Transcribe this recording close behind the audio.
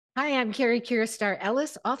Hi, I'm Carrie Kiristar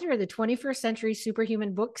Ellis, author of the 21st Century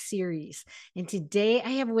Superhuman book series. And today I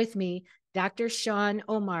have with me Dr. Sean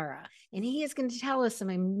Omara, and he is going to tell us some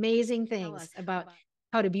amazing things about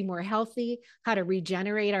how to be more healthy, how to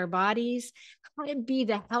regenerate our bodies, how to be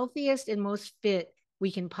the healthiest and most fit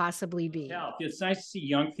we can possibly be. It's nice to see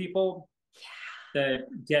young people that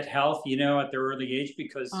get health, at their early age,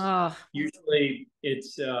 because Oh, usually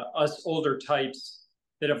it's us older types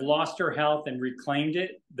that have lost our health and reclaimed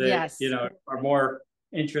it that, yes. are more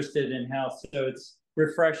interested in health. So it's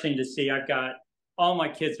refreshing to see. I've got all my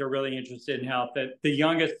kids are really interested in health. That the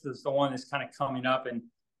youngest is the one that's kind of coming up, and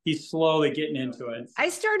he's slowly getting into it. I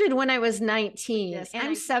started when I was 19. Yes,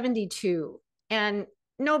 I'm 72, and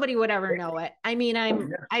nobody would ever know it. I mean, I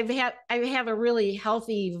have a really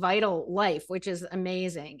healthy, vital life, which is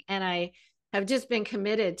amazing. And I have just been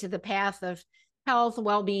committed to the path of health,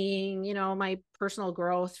 well-being, my personal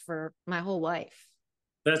growth for my whole life.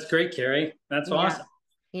 That's great, Carrie. That's Yeah. awesome.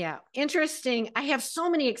 Yeah, interesting. I have so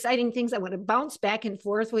many exciting things I want to bounce back and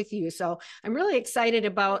forth with you. So I'm really excited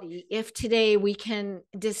about if today we can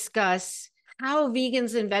discuss how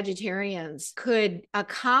vegans and vegetarians could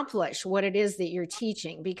accomplish what it is that you're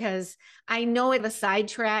teaching, because I know it's a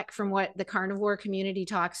sidetrack from what the carnivore community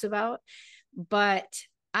talks about, but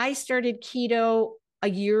I started keto a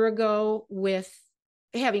year ago with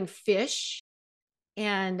having fish,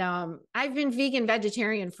 and I've been vegan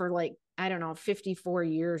vegetarian for like, I don't know, 54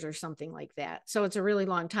 years or something like that. So it's a really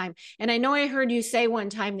long time. And I know I heard you say one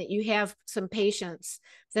time that you have some patients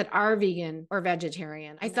that are vegan or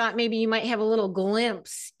vegetarian. I thought maybe you might have a little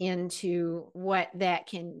glimpse into what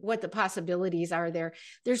the possibilities are there.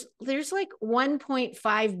 There's like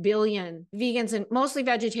 1.5 billion vegans and mostly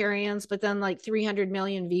vegetarians, but then like 300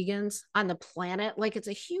 million vegans on the planet. Like, it's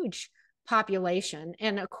a huge population.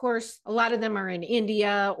 And of course, a lot of them are in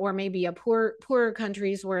India or maybe a poorer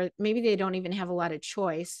countries where maybe they don't even have a lot of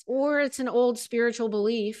choice, or it's an old spiritual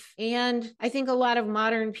belief. And I think a lot of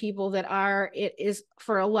modern people it is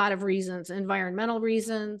for a lot of reasons, environmental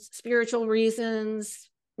reasons, spiritual reasons,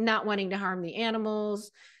 not wanting to harm the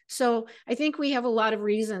animals. So I think we have a lot of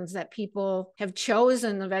reasons that people have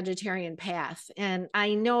chosen the vegetarian path. And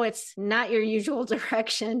I know it's not your usual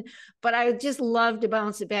direction, but I would just love to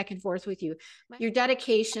bounce it back and forth with you. Your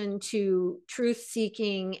dedication to truth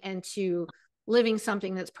seeking and to living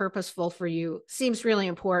something that's purposeful for you seems really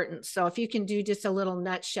important. So if you can do just a little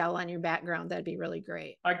nutshell on your background, that'd be really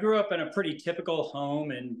great. I grew up in a pretty typical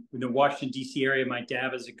home in the Washington, D.C. area. My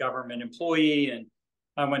dad was a government employee, and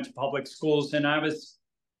I went to public schools, and I was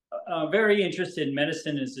very interested in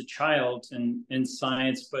medicine as a child and in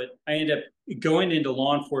science, but I ended up going into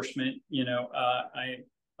law enforcement.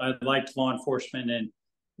 I liked law enforcement and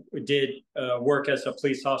did work as a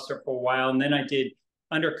police officer for a while, and then I did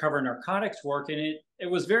undercover narcotics work, and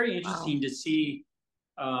it was very Wow. interesting to see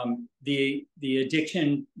the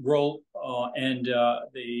addiction role and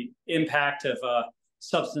the impact of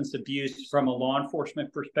substance abuse from a law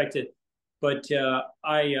enforcement perspective. But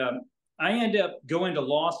I ended up going to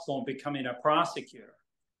law school and becoming a prosecutor,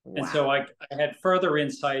 and so Wow. I had further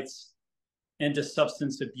insights into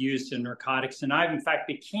substance abuse and narcotics, and I in fact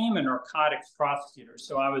became a narcotics prosecutor.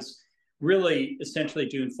 So I was really essentially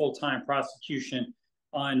doing full-time prosecution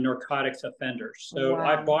on narcotics offenders. So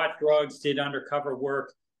I Wow. bought drugs, did undercover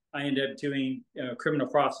work. I ended up doing criminal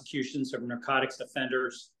prosecutions of narcotics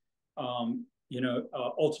offenders,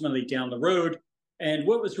 ultimately down the road. And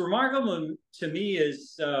what was remarkable to me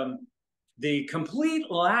is the complete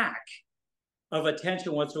lack of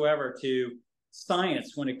attention whatsoever to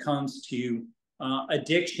science when it comes to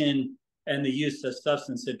addiction and the use of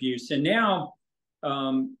substance abuse. And now,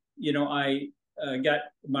 I got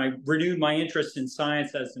renewed my interest in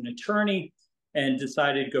science as an attorney and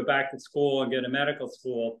decided to go back to school and go to medical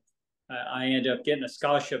school. I ended up getting a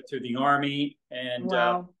scholarship through the Army, and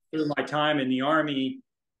Wow. through my time in the Army,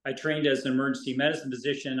 I trained as an emergency medicine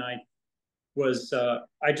physician.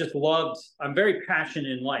 I just loved, I'm very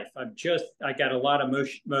passionate in life. I got a lot of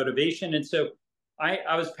motivation. And so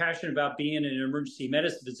I was passionate about being an emergency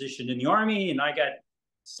medicine physician in the Army, and I got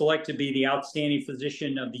selected to be the outstanding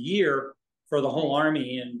physician of the year for the whole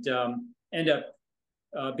Army, and ended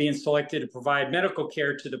up being selected to provide medical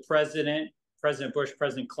care to the President Bush,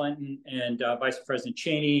 President Clinton, and Vice President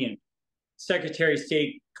Cheney, and Secretary of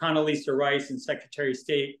State Condoleezza Rice, and Secretary of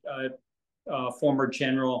State former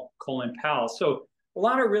General Colin Powell. So a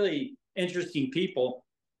lot of really interesting people.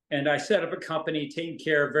 And I set up a company taking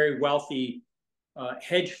care of very wealthy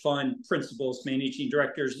hedge fund principals, managing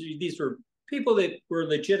directors. These were people that were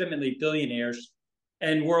legitimately billionaires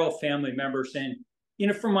and royal family members. And,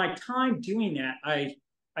 from my time doing that,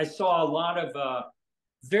 I saw a lot of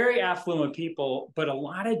very affluent people, but a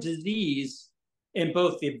lot of disease in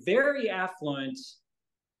both the very affluent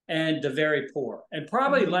and the very poor, and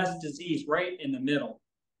probably less disease right in the middle.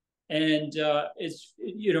 And it's,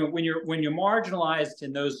 you know, when you're marginalized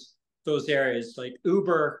in those areas, like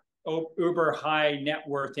uber high net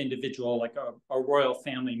worth individual, like a royal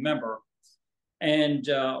family member, and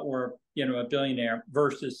or, you know, a billionaire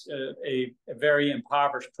versus a very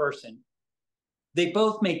impoverished person, they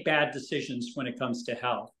both make bad decisions when it comes to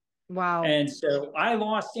health. Wow. And so I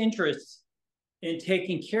lost interest in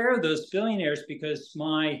taking care of those billionaires because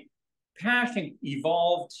my passion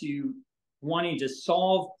evolved to wanting to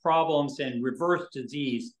solve problems and reverse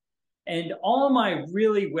disease. And all of my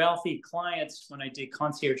really wealthy clients, when I did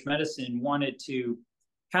concierge medicine, wanted to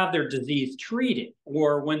have their disease treated,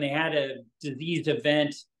 or when they had a disease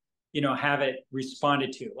event, you know, have it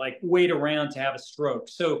responded to, like wait around to have a stroke.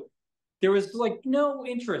 So there was like no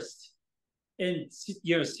interest in,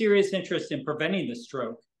 you know, serious interest in preventing the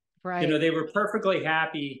stroke. Right. You know, they were perfectly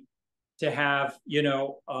happy to have, you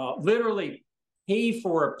know, literally pay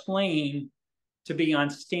for a plane to be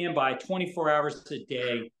on standby 24 hours a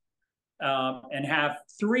day, and have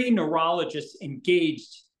 3 neurologists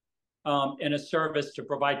engaged in a service to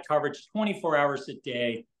provide coverage 24 hours a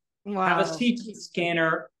day, Wow. have a CT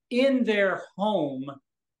scanner in their home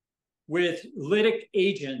with lytic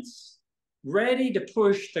agents ready to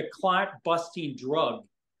push the clot busting drug.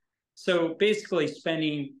 So basically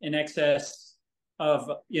spending in excess of,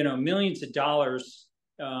 you know, millions of dollars,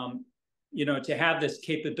 you know, to have this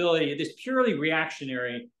capability, this purely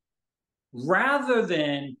reactionary, rather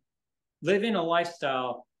than living a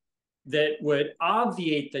lifestyle that would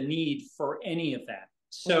obviate the need for any of that.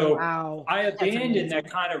 So wow. I abandoned that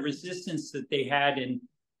kind of resistance that they had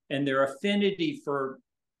and their affinity for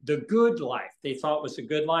the good life they thought was a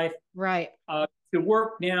good life. Right. To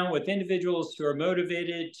work now with individuals who are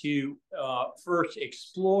motivated to first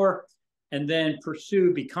explore and then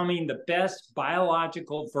pursue becoming the best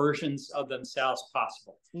biological versions of themselves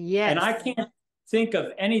possible. Yes. And I can't think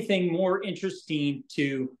of anything more interesting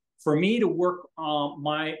for me to work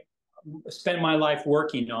spend my life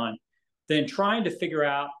working on than trying to figure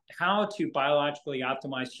out how to biologically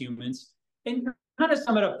optimize humans. And kind of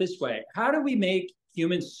sum it up this way: how do we make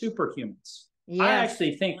humans superhumans? Yes. I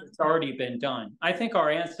actually think it's already been done. I think our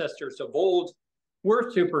ancestors of old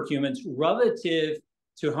were superhumans relative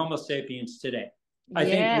to Homo sapiens today. I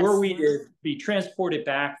think were we to be transported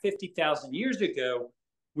back 50,000 years ago,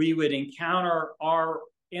 we would encounter our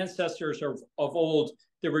ancestors of old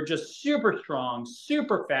that were just super strong,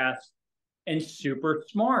 super fast, and super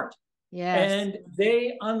smart. Yes. And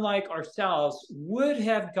they, unlike ourselves, would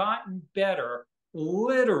have gotten better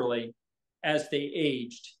literally as they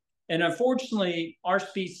aged. And unfortunately, our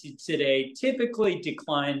species today typically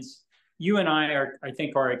declines. You and I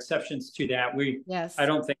think, are exceptions to that. I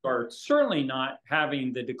don't think are certainly not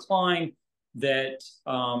having the decline that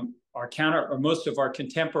most of our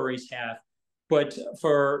contemporaries have. But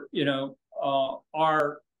for, you know,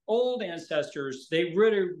 our old ancestors, they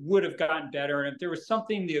really would have gotten better. And if there was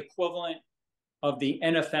something the equivalent of the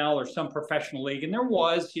NFL or some professional league, and there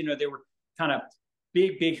was, you know, they were kind of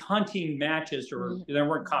big hunting matches, or there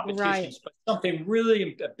weren't competitions, but something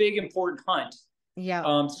really, a big important hunt.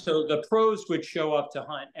 Yeah. So the pros would show up to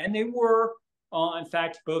hunt, and they were, in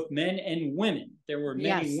fact, both men and women. There were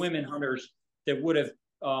many women hunters that would have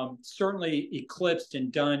certainly eclipsed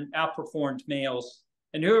and outperformed males,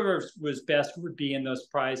 and whoever was best would be in those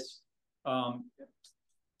prize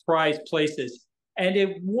places. And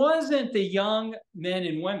it wasn't the young men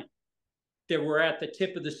and women that were at the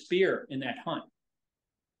tip of the spear in that hunt.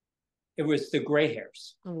 It was the gray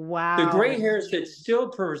hairs. Wow. The gray hairs that still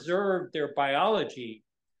preserved their biology,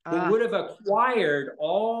 but would have acquired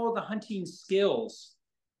all the hunting skills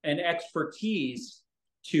and expertise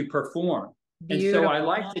to perform. Beautiful. And so I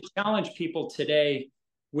like to challenge people today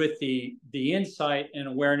with the insight and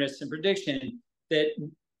awareness and prediction that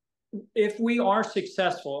if we are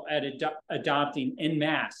successful at adopting en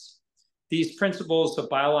masse these principles of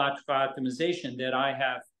biological optimization that I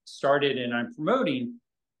have started and I'm promoting,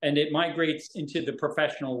 and it migrates into the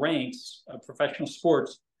professional ranks of professional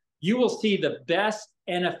sports, you will see the best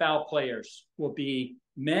NFL players will be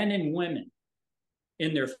men and women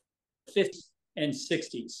in their 50s and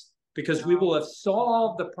 60s, because we will have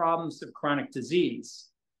solved the problems of chronic disease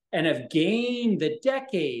and have gained the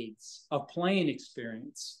decades of playing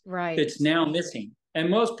experience that's now missing. And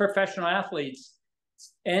most professional athletes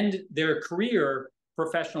end their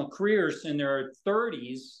professional careers in their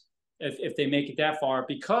 30s, if they make it that far,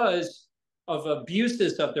 because of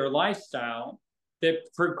abuses of their lifestyle that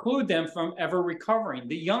preclude them from ever recovering.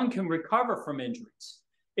 The young can recover from injuries,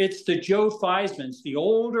 It's the Joe Theismanns, the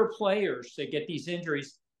older players that get these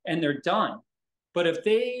injuries and they're done. But if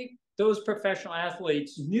those professional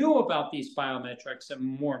athletes knew about these biometrics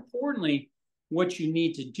and more importantly, what you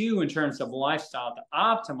need to do in terms of lifestyle to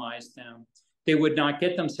optimize them, they would not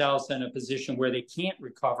get themselves in a position where they can't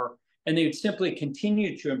recover, and they would simply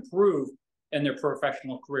continue to improve in their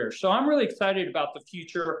professional career. So I'm really excited about the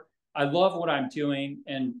future. I love what I'm doing,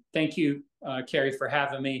 and thank you, Carrie, for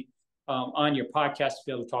having me on your podcast to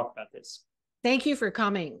be able to talk about this. Thank you for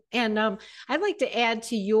coming. And I'd like to add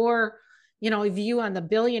to your, view on the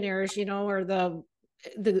billionaires, or the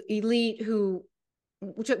elite who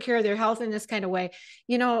took care of their health in this kind of way.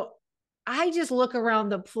 I just look around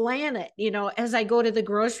the planet, as I go to the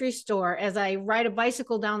grocery store, as I ride a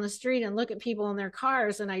bicycle down the street and look at people in their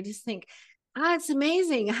cars. And I just think, it's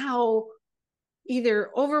amazing how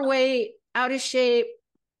either overweight, out of shape,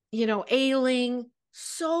 ailing,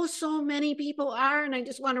 so many people are. And I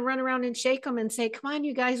just want to run around and shake them and say, come on,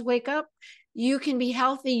 you guys, wake up. You can be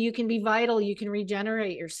healthy. You can be vital. You can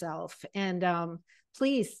regenerate yourself. And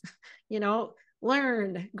please,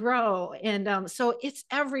 learn, grow. And so it's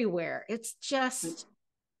everywhere. It's just.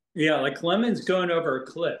 Yeah, like lemons going over a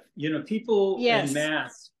cliff. People Yes. en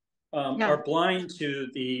masse are blind to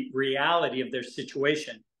the reality of their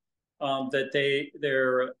situation. That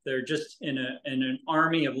they're just in an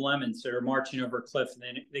army of lemons that are marching over a cliff,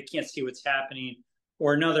 and they can't see what's happening.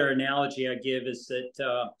 Or another analogy I give is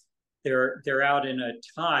that they're out in a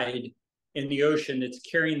tide in the ocean that's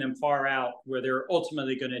carrying them far out, where they're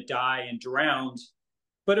ultimately going to die and drown.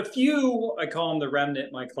 But a few, I call them the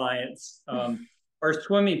remnant, my clients, are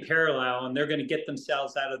swimming parallel, and they're going to get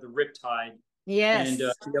themselves out of the riptide. Yes. And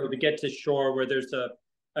be able to get to shore where there's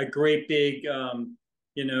a great big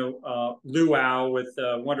luau with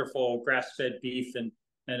wonderful grass-fed beef and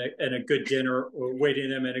a good dinner waiting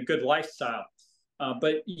them and a good lifestyle.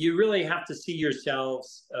 But you really have to see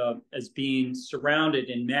yourselves as being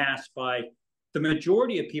surrounded in mass by the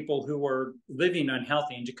majority of people who are living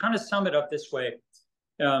unhealthy. And to kind of sum it up this way,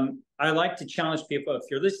 I like to challenge people, if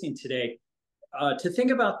you're listening today, to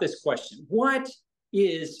think about this question. What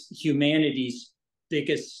is humanity's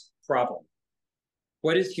biggest problem?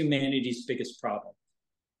 What is humanity's biggest problem?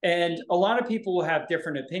 And a lot of people will have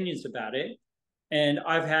different opinions about it. And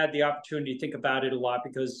I've had the opportunity to think about it a lot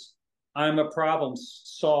because I'm a problem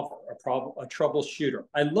solver, a troubleshooter.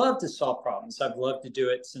 I love to solve problems. I've loved to do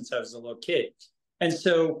it since I was a little kid. And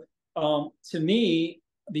so to me,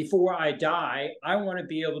 before I die, I want to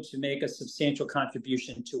be able to make a substantial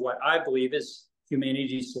contribution to what I believe is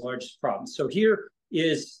humanity's largest problem. So here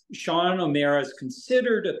is Sean Omara's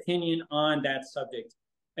considered opinion on that subject.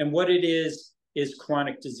 And what it is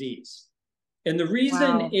chronic disease. And the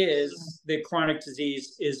reason is that chronic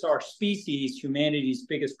disease is our species, humanity's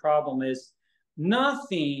biggest problem is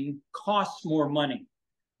nothing costs more money.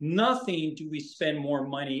 Nothing do we spend more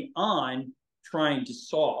money on trying to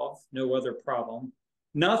solve, no other problem.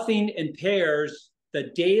 Nothing impairs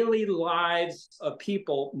the daily lives of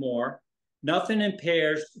people more. Nothing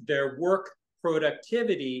impairs their work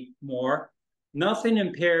productivity more. Nothing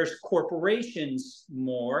impairs corporations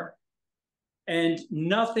more. And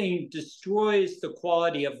nothing destroys the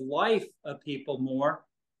quality of life of people more,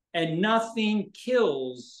 and nothing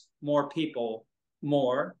kills more people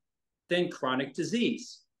more than chronic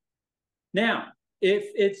disease. Now, if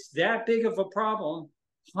it's that big of a problem,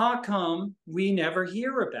 how come we never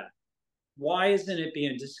hear about it? Why isn't it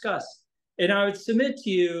being discussed? And I would submit to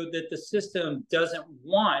you that the system doesn't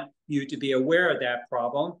want you to be aware of that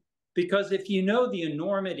problem, because if you know the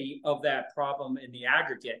enormity of that problem in the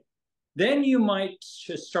aggregate, then you might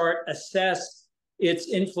start assess its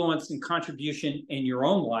influence and contribution in your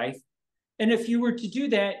own life. And if you were to do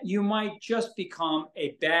that, you might just become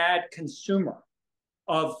a bad consumer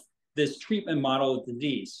of this treatment model of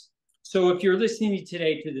disease. So if you're listening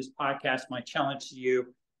today to this podcast, my challenge to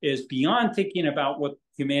you is, beyond thinking about what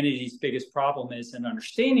humanity's biggest problem is and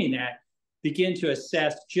understanding that, begin to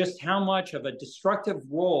assess just how much of a destructive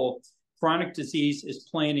role chronic disease is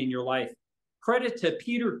playing in your life. Credit to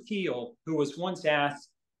Peter Thiel, who was once asked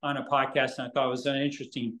on a podcast, and I thought it was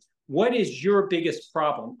interesting, what is your biggest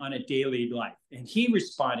problem on a daily life? And he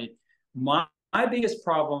responded, my biggest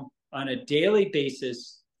problem on a daily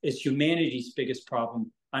basis is humanity's biggest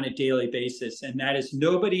problem on a daily basis. And that is,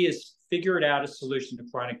 nobody has figured out a solution to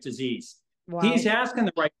chronic disease. Wow. He's asking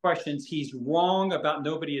the right questions. He's wrong about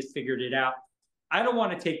nobody has figured it out. I don't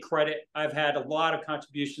want to take credit. I've had a lot of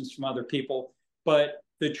contributions from other people, but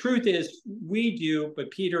the truth is we do,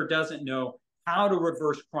 but Peter doesn't know how to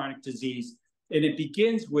reverse chronic disease. And it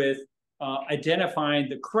begins with identifying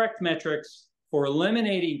the correct metrics for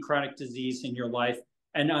eliminating chronic disease in your life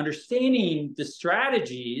and understanding the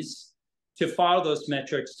strategies to follow those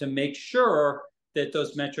metrics to make sure that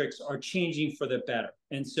those metrics are changing for the better.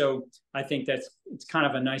 And so I think it's kind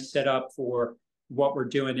of a nice setup for what we're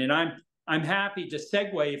doing. And I'm happy to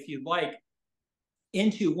segue, if you'd like,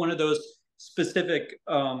 into one of those specific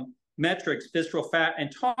metrics, visceral fat,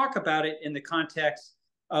 and talk about it in the context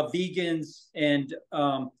of vegans and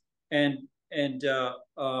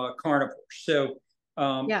carnivores. So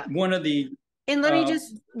one of the and let me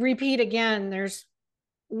just repeat again, there's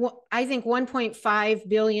I think 1.5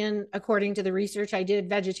 billion, according to the research I did,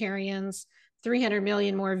 vegetarians, 300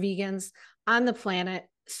 million more vegans on the planet.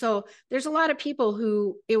 So there's a lot of people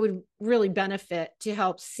who it would really benefit to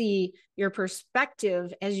help see your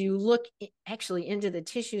perspective as you look actually into the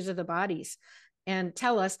tissues of the bodies and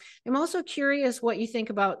tell us. I'm also curious what you think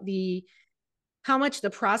about how much the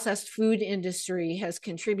processed food industry has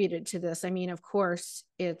contributed to this. I mean, of course,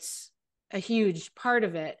 it's a huge part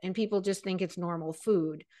of it, and people just think it's normal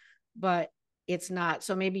food, but it's not.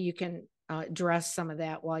 So maybe you can address some of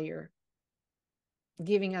that while you're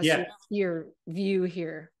giving us your view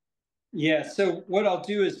here. Yeah, so what I'll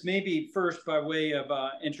do is maybe first, by way of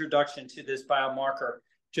introduction to this biomarker,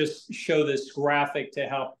 just show this graphic to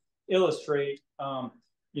help illustrate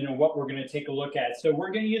what we're going to take a look at. So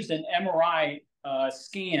we're going to use an MRI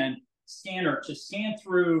scanner to scan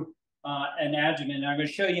through an abdomen. I'm going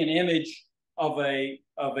to show you an image of a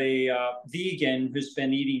vegan who's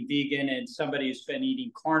been eating vegan and somebody who's been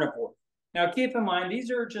eating carnivore. Now, keep in mind, these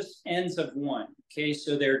are just ends of one, okay?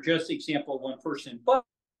 So they're just example of one person, but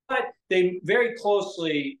they very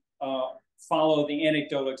closely follow the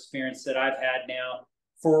anecdotal experience that I've had now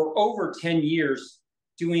for over 10 years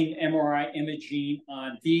doing MRI imaging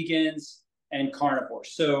on vegans and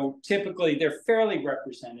carnivores. So typically, they're fairly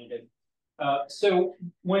representative. So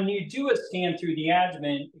when you do a scan through the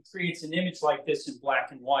abdomen, it creates an image like this in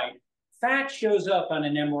black and white. Fat shows up on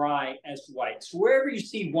an MRI as white. So wherever you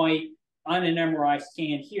see white on an MRI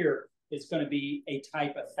scan here, it's going to be a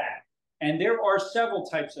type of fat. And there are several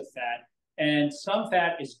types of fat, and some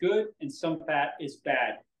fat is good and some fat is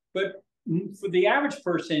bad. But for the average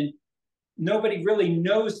person, nobody really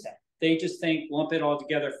knows that. They just think, lump it all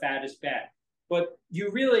together, fat is bad. But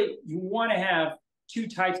you want to have two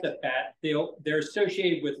types of fat. They're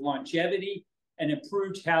associated with longevity and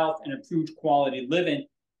improved health and improved quality of living.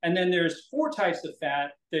 And then there's 4 types of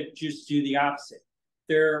fat that just do the opposite.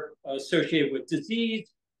 They're associated with disease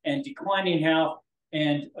and declining health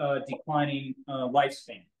and declining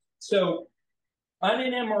lifespan. So on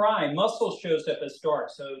an MRI, muscle shows up as dark.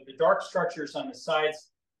 So the dark structures on the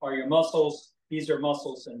sides are your muscles. These are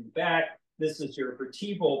muscles in the back. This is your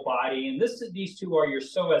vertebral body. And these two are your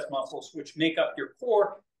psoas muscles, which make up your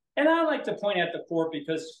core. And I like to point out the core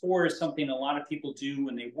because core is something a lot of people do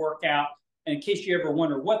when they work out. And in case you ever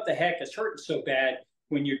wonder what the heck is hurting so bad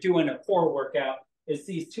when you're doing a core workout, it's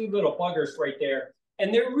these 2 little buggers right there.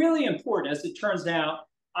 And they're really important. As it turns out,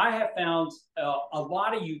 I have found a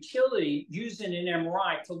lot of utility using an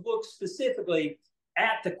MRI to look specifically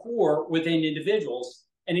at the core within individuals.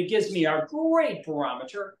 And it gives me a great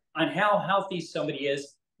barometer on how healthy somebody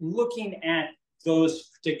is looking at those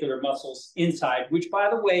particular muscles inside, which, by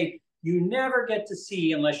the way, you never get to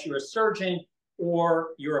see unless you're a surgeon or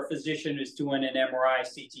you're a physician who's doing an MRI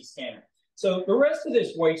CT scanner. So the rest of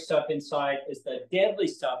this white stuff inside is the deadly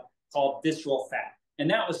stuff called visceral fat. And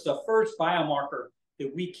that was the first biomarker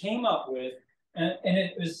that we came up with. And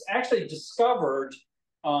it was actually discovered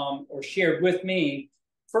or shared with me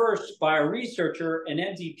first by a researcher, an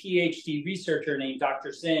MD PhD researcher named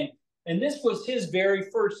Dr. Zhang. And this was his very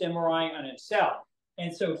first MRI on himself.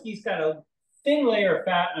 And so he's got a thin layer of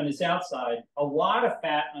fat on his outside, a lot of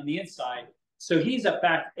fat on the inside. So he's in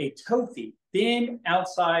fact a TOFI, thin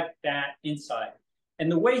outside, fat inside. And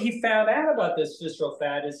the way he found out about this visceral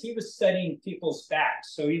fat is he was studying people's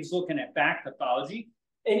backs. So he was looking at back pathology.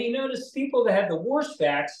 And he noticed people that had the worst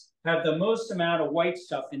backs have the most amount of white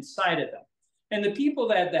stuff inside of them. And the people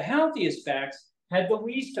that had the healthiest backs had the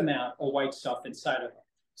least amount of white stuff inside of them.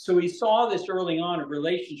 So he saw this early on, a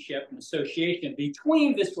relationship and association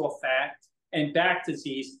between visceral fat and back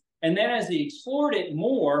disease. And then as he explored it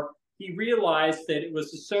more, he realized that it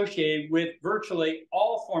was associated with virtually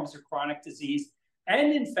all forms of chronic disease.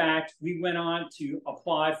 And in fact, we went on to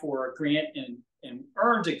apply for a grant and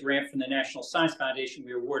earned a grant from the National Science Foundation.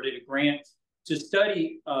 We awarded a grant to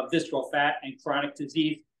study visceral fat and chronic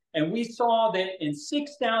disease. And we saw that in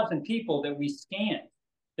 6,000 people that we scanned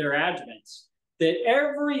their abdomens, that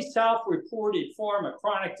every self-reported form of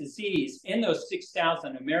chronic disease in those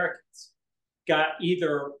 6,000 Americans got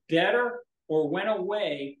either better or went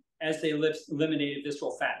away as they eliminated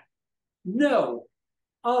visceral fat. No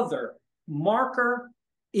other marker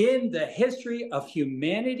in the history of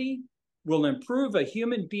humanity will improve a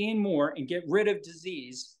human being more and get rid of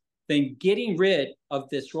disease than getting rid of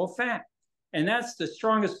visceral fat. And that's the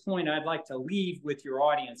strongest point I'd like to leave with your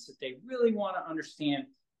audience, that they really want to understand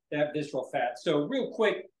that visceral fat. So real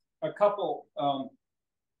quick, a couple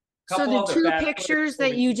so the two pictures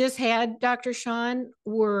that you just had, Dr. Sean,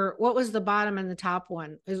 were, what was the bottom and the top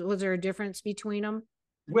one? Was there a difference between them?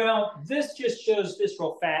 Well, this just shows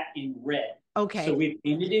visceral fat in red. Okay. So we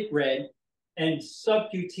painted it red, and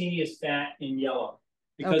subcutaneous fat in yellow,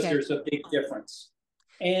 because there's a big difference.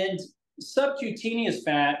 And subcutaneous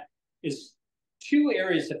fat is two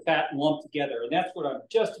areas of fat lumped together, and that's what I'm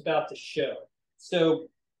just about to show. So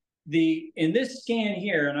in this scan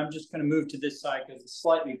here, and I'm just going to move to this side because it's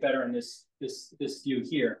slightly better in this view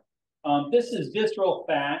here. This is visceral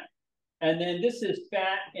fat, and then this is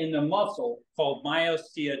fat in the muscle called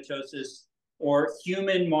myosteatosis, or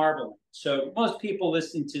human marbling. So most people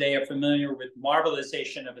listening today are familiar with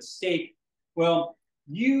marbleization of a steak. Well,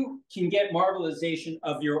 you can get marbleization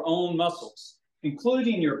of your own muscles,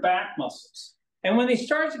 including your back muscles. And when they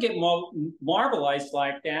start to get marbleized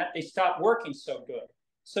like that, they stop working so good.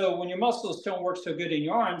 So when your muscles don't work so good in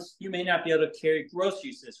your arms, you may not be able to carry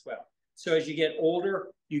groceries as well. So as you get older,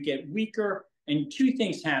 you get weaker, and two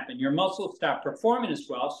things happen. Your muscles stop performing as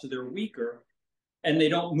well, so they're weaker, and they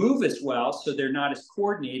don't move as well, so they're not as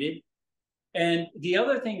coordinated. And the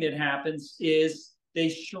other thing that happens is they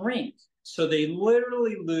shrink. So they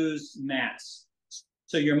literally lose mass.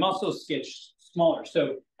 So your muscles get smaller.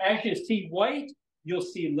 So as you see white, you'll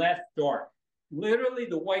see less dark. Literally,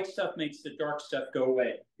 the white stuff makes the dark stuff go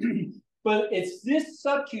away. But it's this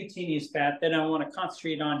subcutaneous fat that I want to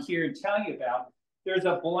concentrate on here and tell you about. There's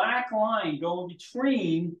a black line going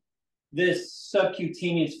between this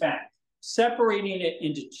subcutaneous fat, separating it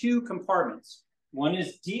into two compartments. One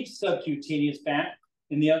is deep subcutaneous fat,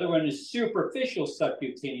 and the other one is superficial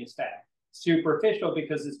subcutaneous fat. Superficial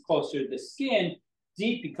because it's closer to the skin,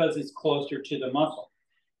 deep because it's closer to the muscle.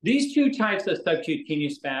 These two types of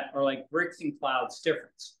subcutaneous fat are like bricks and clouds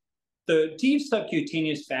difference. The deep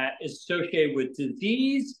subcutaneous fat is associated with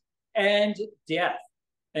disease and death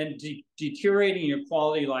and deteriorating your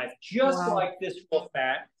quality of life, just like visceral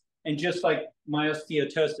fat and just like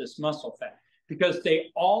myosteatosis, muscle fat, because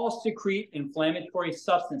they all secrete inflammatory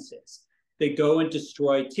substances. They go and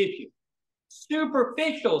destroy tissue.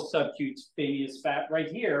 Superficial subcutaneous fat right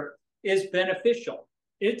here is beneficial.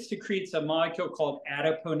 It secretes a molecule called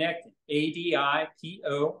adiponectin, A-D-I-P-O-N-E-C-T-I-N.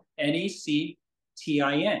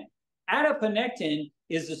 Adiponectin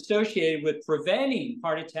is associated with preventing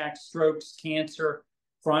heart attacks, strokes, cancer,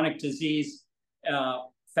 chronic disease,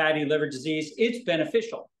 fatty liver disease. It's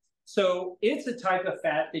beneficial. So it's a type of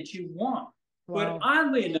fat that you want. But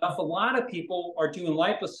oddly enough, a lot of people are doing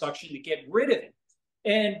liposuction to get rid of it.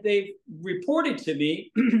 And they've reported to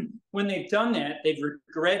me when they've done that, they've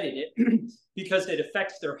regretted it because it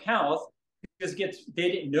affects their health. Because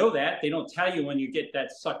they didn't know that. They don't tell you when you get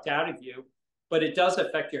that sucked out of you, but it does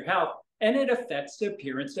affect your health, and it affects the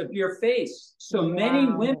appearance of your face. So many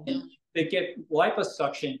women that get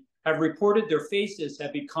liposuction have reported their faces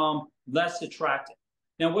have become less attractive.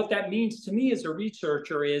 Now, what that means to me as a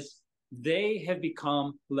researcher is they have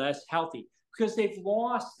become less healthy because they've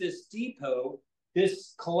lost this depot,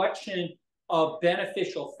 this collection of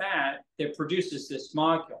beneficial fat that produces this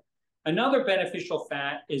molecule. Another beneficial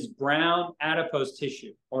fat is brown adipose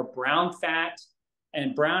tissue, or brown fat.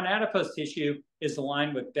 And brown adipose tissue is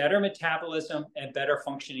aligned with better metabolism and better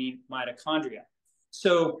functioning mitochondria.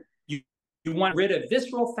 So you want to get rid of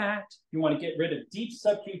visceral fat, you want to get rid of deep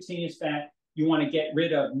subcutaneous fat, you want to get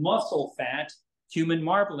rid of muscle fat, human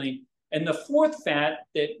marbling. And the fourth fat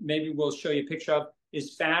that maybe we'll show you a picture of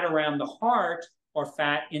is fat around the heart or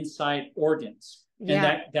fat inside organs. And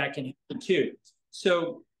that can happen too.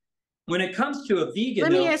 So when it comes to a vegan,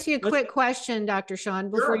 let me ask you a quick question, Dr. Sean,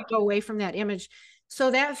 before you go away from that image. So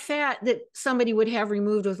that fat that somebody would have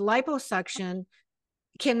removed with liposuction,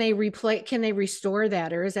 can they restore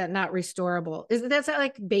that, or is that not restorable? That's not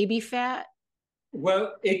like baby fat?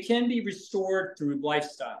 Well, it can be restored through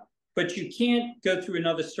lifestyle, but you can't go through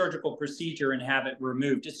another surgical procedure and have it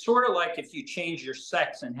removed. It's sort of like if you change your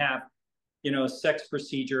sex and have, a sex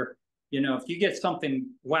procedure, if you get something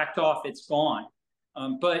whacked off, it's gone.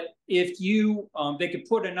 But if they could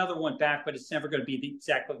put another one back, but it's never going to be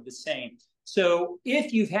exactly the same. So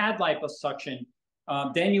if you've had liposuction,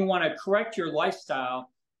 then you want to correct your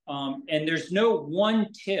lifestyle. And there's no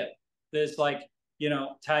one tip that's like,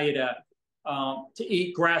 tell you to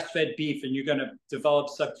eat grass-fed beef and you're going to develop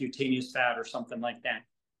subcutaneous fat or something like that.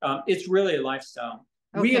 It's really a lifestyle.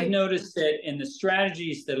 We have Okay. noticed that in the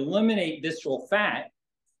strategies that eliminate visceral fat,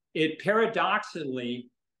 it paradoxically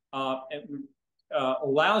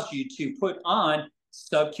allows you to put on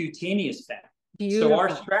subcutaneous fat. So our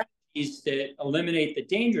Beautiful. strategies that eliminate the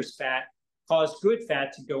dangerous fat cause good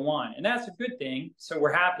fat to go on. And that's a good thing. So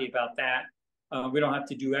we're happy about that. We don't have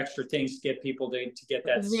to do extra things to get people to get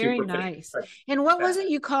that Very superficial nice. And what was fat. it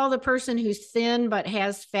you call the person who's thin but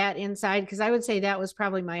has fat inside? Because I would say that was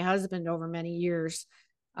probably my husband over many years.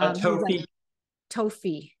 A He's like tofu.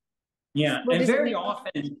 tofu. Yeah. What And does it very mean?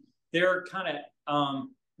 often they're kind of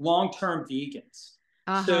long-term vegans.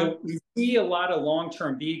 Uh-huh. So we see a lot of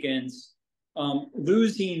long-term vegans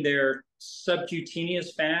losing their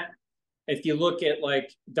subcutaneous fat. If you look at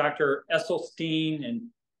like Dr. Esselstyn and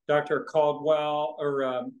Dr. Caldwell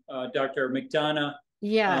or Dr. McDonough um,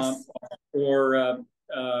 Yes. or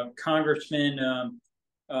Congressman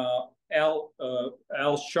Al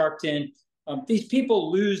Sharpton, these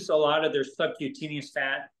people lose a lot of their subcutaneous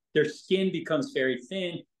fat. Their skin becomes very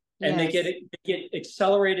thin, and they Yes. get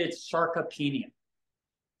accelerated sarcopenia.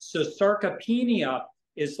 So sarcopenia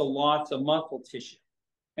is the loss of muscle tissue.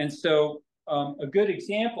 And so a good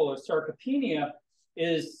example of sarcopenia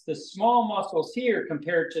is the small muscles here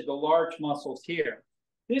compared to the large muscles here.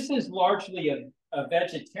 This is largely a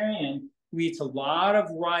vegetarian who eats a lot of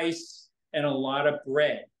rice and a lot of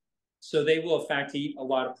bread. So they will, in fact, eat a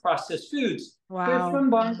lot of processed foods. They're Wow. from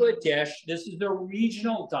Bangladesh. This is their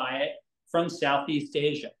regional diet from Southeast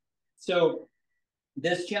Asia. So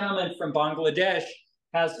this gentleman from Bangladesh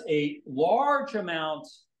has a large amount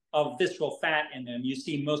of visceral fat in them. You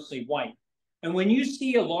see mostly white. And when you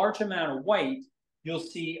see a large amount of white, you'll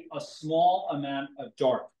see a small amount of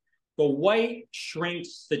dark. The white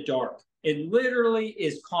shrinks the dark. It literally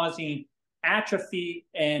is causing atrophy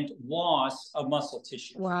and loss of muscle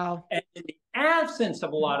tissue. Wow. And in the absence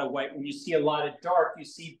of a lot of white, when you see a lot of dark, you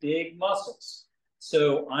see big muscles.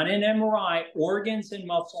 So on an MRI, organs and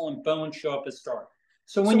muscle and bone show up as dark.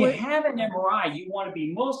 So when you have an MRI, you want to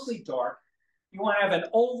be mostly dark. You want to have an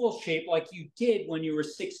oval shape like you did when you were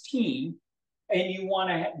 16. And you want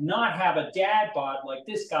to not have a dad bod like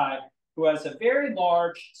this guy who has a very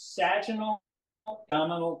large sagittal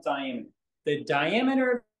abdominal diameter. The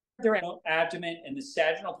diameter of their abdomen and the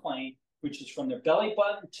sagittal plane, which is from their belly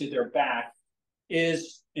button to their back,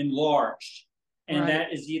 is enlarged. And Right.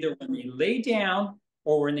 that is either when they lay down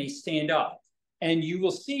or when they stand up. And you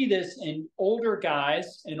will see this in older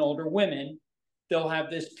guys and older women. They'll have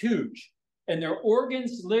this pooch. And their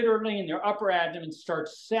organs literally in their upper abdomen start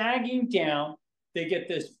sagging down. They get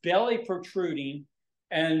this belly protruding.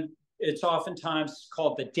 And it's oftentimes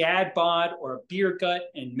called the dad bod or a beer gut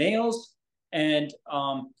in males. And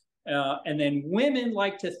then women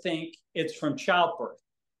like to think it's from childbirth.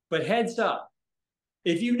 But heads up,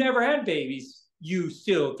 if you've never had babies, you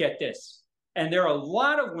still get this. And there are a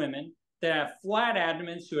lot of women that have flat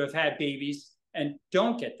abdomens who have had babies and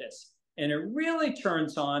don't get this. And it really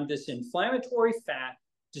turns on this inflammatory fat,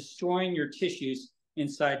 destroying your tissues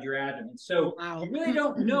inside your abdomen. So Wow. you really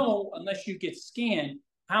don't know unless you get scanned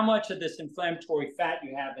how much of this inflammatory fat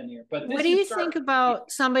you have in here. But What do you think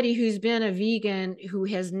about somebody who's been a vegan who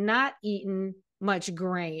has not eaten much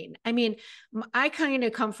grain? I mean, I kind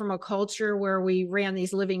of come from a culture where we ran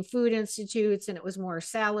these living food institutes and it was more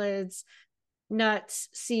salads, nuts,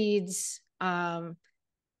 seeds,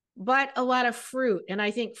 but a lot of fruit. And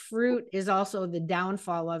I think fruit is also the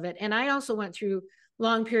downfall of it. And I also went through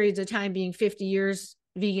long periods of time being 50 years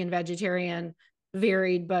vegan, vegetarian,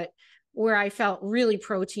 varied, but where I felt really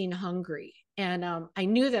protein hungry. And I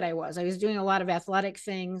knew that I was doing a lot of athletic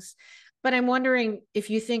things, but I'm wondering if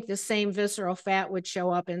you think the same visceral fat would show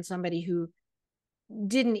up in somebody who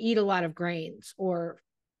didn't eat a lot of grains or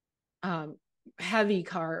heavy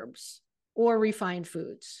carbs or refined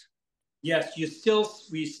foods. Yes,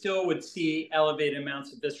 we still would see elevated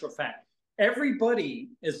amounts of visceral fat. Everybody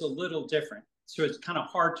is a little different, so it's kind of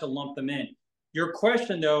hard to lump them in. Your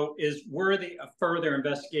question, though, is worthy of further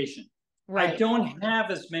investigation. Right. I don't have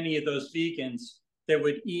as many of those vegans that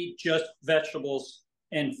would eat just vegetables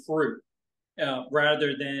and fruit,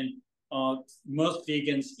 rather than most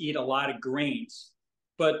vegans eat a lot of grains.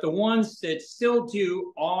 But the ones that still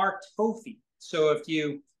do are tofu. So if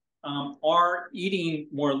you are eating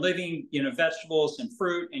more living, vegetables and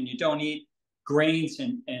fruit, and you don't eat grains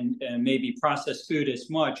and maybe processed food as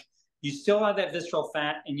much, you still have that visceral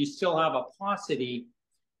fat, and you still have a paucity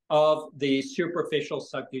of the superficial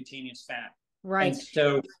subcutaneous fat. Right. And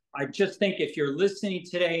so I just think if you're listening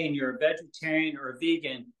today and you're a vegetarian or a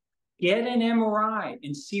vegan, get an MRI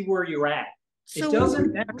and see where you're at. So, it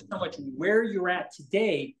doesn't matter so much where you're at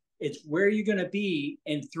today. It's where you're going to be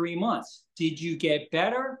in 3 months. Did you get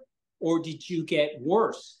better or did you get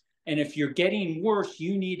worse? And if you're getting worse,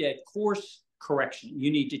 you need a course correction.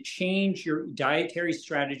 You need to change your dietary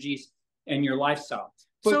strategies and your lifestyle.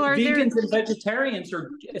 But So vegans and vegetarians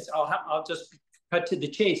are, I'll just cut to the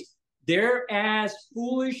chase. They're as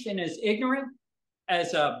foolish and as ignorant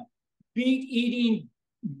as a beet-eating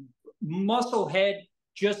musclehead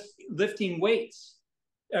just lifting weights.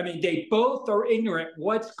 I mean, they both are ignorant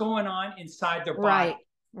what's going on inside their body.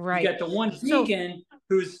 Right. You got the one vegan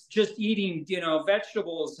who's just eating,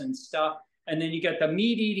 vegetables and stuff. And then you got the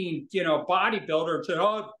meat-eating, bodybuilder saying,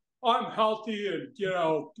 oh, I'm healthy and,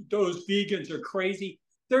 those vegans are crazy.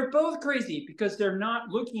 They're both crazy because they're not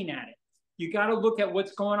looking at it. You got to look at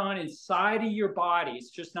what's going on inside of your body. It's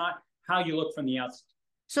just not how you look from the outside.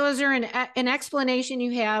 So is there an explanation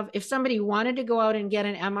you have? If somebody wanted to go out and get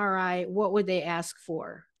an MRI, what would they ask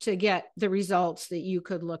for to get the results that you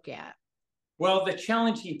could look at? Well, the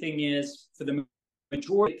challenging thing is for the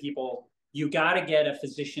majority of people, you got to get a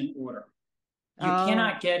physician order. You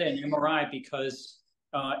cannot get an MRI because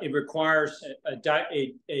it requires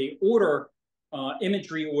a order,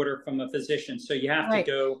 imagery order from a physician. So you have to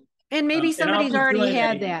go. And maybe somebody's already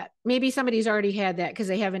had that. Maybe somebody's already had that because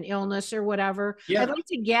they have an illness or whatever. Yeah. I'd like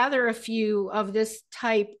to gather a few of this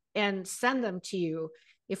type and send them to you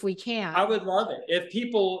if we can. I would love it. If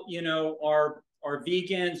people, are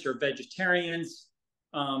vegans or vegetarians,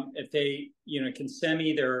 if they, can send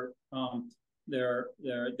me their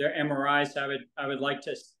MRIs, I would like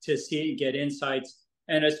to see and get insights.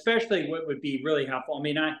 And especially what would be really helpful. I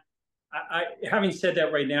mean, I having said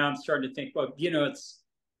that right now, I'm starting to think, well,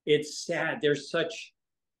 it's sad. There's such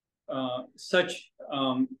I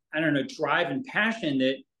don't know, drive and passion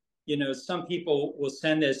that, some people will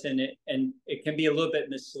send this and it can be a little bit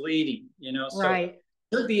misleading, So right.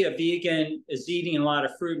 Could be a vegan is eating a lot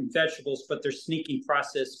of fruit and vegetables, but they're sneaking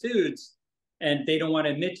processed foods and they don't want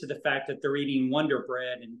to admit to the fact that they're eating Wonder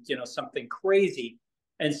Bread and, something crazy.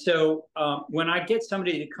 And so when I get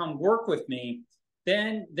somebody to come work with me,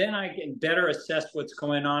 then I can better assess what's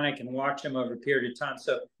going on. I can watch them over a period of time.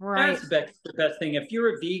 So that's the best thing. If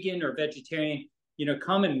you're a vegan or vegetarian,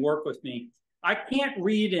 come and work with me. I can't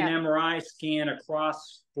read an MRI scan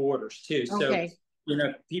across borders too. So,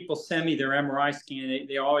 people send me their MRI scan.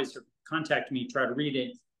 They always contact me, try to read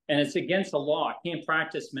it. And it's against the law. I can't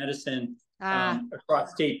practice medicine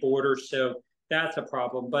across state borders. So that's a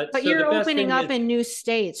problem. But so you're opening up in new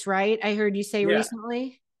states, right? I heard you say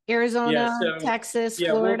recently. Arizona, Texas,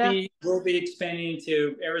 Florida. We'll be expanding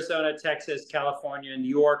to Arizona, Texas, California, and New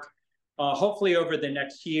York, hopefully over the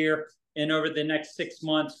next year. And over the next 6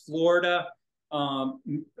 months, Florida,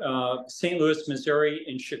 St. Louis, Missouri,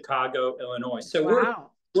 and Chicago, Illinois. So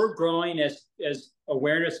we're growing as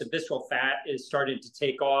awareness of visceral fat is starting to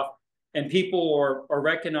take off. And people are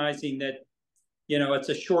recognizing that, it's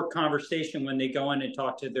a short conversation when they go in and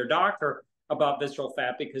talk to their doctor about visceral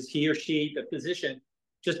fat because he or she, the physician,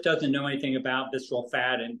 just doesn't know anything about visceral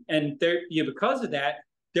fat. And they're, because of that,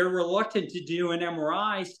 they're reluctant to do an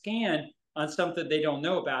MRI scan on something they don't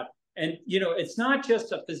know about. And, it's not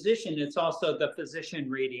just a physician, it's also the physician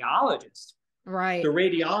radiologist. Right. The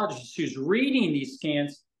radiologist who's reading these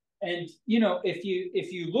scans. And, if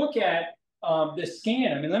you look at the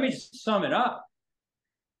scan, I mean, let me just sum it up.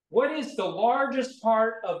 What is the largest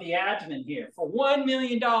part of the abdomen here? For $1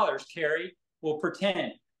 million, Carrie, we'll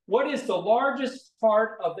pretend. What is the largest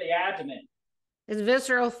part of the abdomen? It's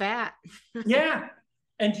visceral fat. Yeah.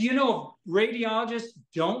 And radiologists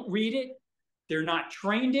don't read it. They're not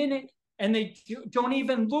trained in it. And they don't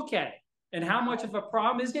even look at it. And how much of a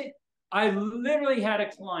problem is it? I literally had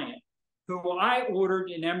a client who I ordered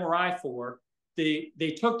an MRI for.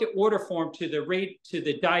 They took the order form to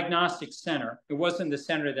the diagnostic center. It wasn't the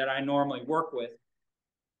center that I normally work with.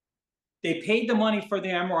 They paid the money for the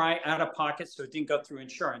MRI out of pocket, so it didn't go through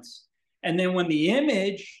insurance. And then when the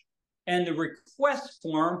image and the request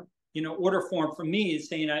form, order form from me is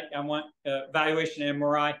saying I want evaluation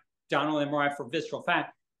MRI, abdominal MRI for visceral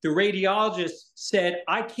fat, the radiologist said,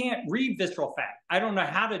 I can't read visceral fat. I don't know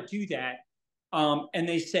how to do that. And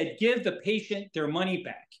they said, give the patient their money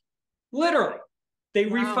back. Literally, they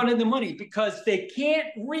refunded the money because they can't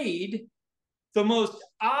read the most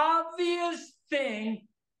obvious thing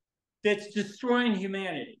that's destroying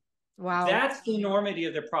humanity. Wow. That's the enormity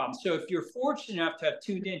of the problem. So if you're fortunate enough to have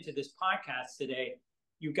tuned into this podcast today,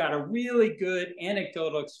 you've got a really good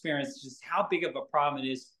anecdotal experience just how big of a problem it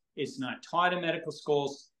is. It's not taught in medical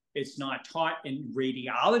schools. It's not taught in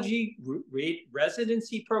radiology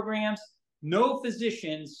residency programs. No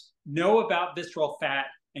physicians know about visceral fat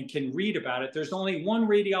and can read about it. There's only one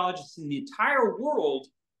radiologist in the entire world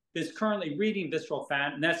that's currently reading visceral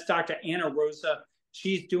fat, and that's Dr. Anna Rosa.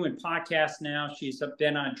 She's doing podcasts now. She's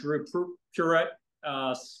been on Drew Purett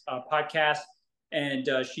podcast, and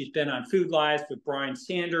she's been on Food Lies with Brian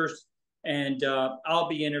Sanders, and I'll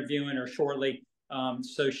be interviewing her shortly.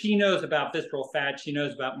 So she knows about visceral fat. She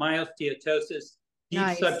knows about steatosis,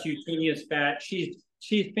 deep subcutaneous fat. She's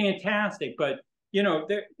fantastic. But you know,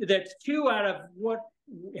 that's 2 out of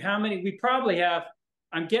how many we probably have.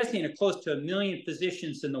 I'm guessing close to 1 million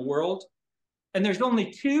physicians in the world, and there's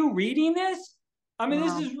only 2 reading this. I mean,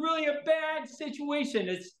 This is really a bad situation.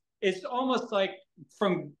 It's almost like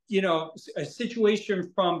from, you know, a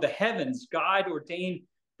situation from the heavens. God ordained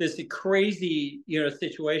this crazy, you know,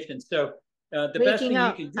 situation. So the best thing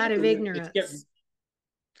you can do out of ignorance.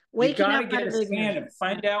 You got to get a scan and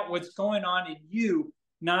find out what's going on in you,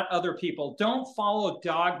 not other people. Don't follow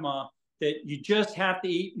dogma that you just have to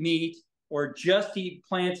eat meat or just eat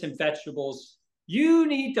plants and vegetables. You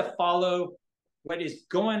need to follow what is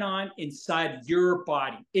going on inside your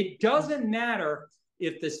body. It doesn't matter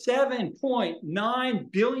if the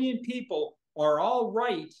 7.9 billion people are all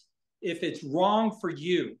right if it's wrong for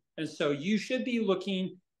you. And so you should be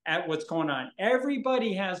looking at what's going on.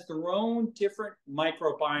 Everybody has their own different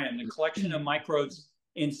microbiome, the collection of microbes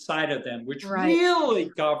inside of them, which really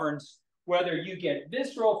governs whether you get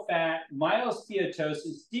visceral fat,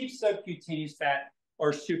 steatosis, deep subcutaneous fat,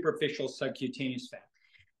 or superficial subcutaneous fat.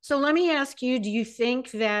 So let me ask you, do you think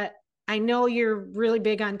that, I know you're really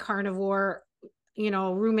big on carnivore, you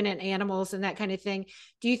know, ruminant animals and that kind of thing.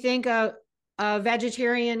 Do you think a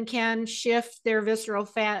vegetarian can shift their visceral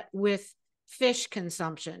fat with fish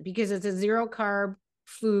consumption because it's a 0 carb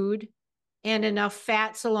food and enough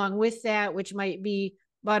fats along with that, which might be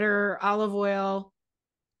butter, olive oil?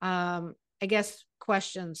 I guess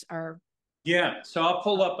questions are. Yeah, so I'll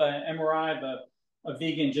pull up an MRI of a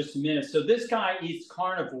vegan in just a minute. So this guy eats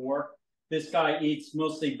carnivore. This guy eats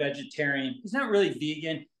mostly vegetarian. He's not really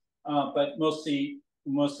vegan, but mostly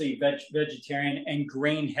vegetarian and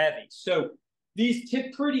grain heavy. So these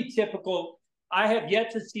pretty typical. I have yet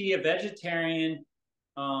to see a vegetarian,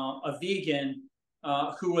 a vegan,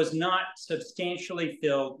 who was not substantially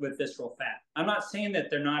filled with visceral fat. I'm not saying that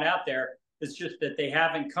they're not out there. It's just that they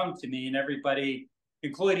haven't come to me, and everybody,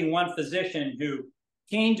 including one physician who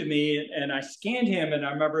came to me, and I scanned him, and I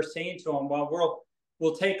remember saying to him, well,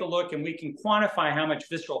 we'll take a look and we can quantify how much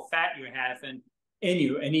visceral fat you have in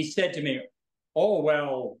you. And he said to me, oh,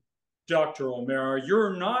 well, Dr. Omara,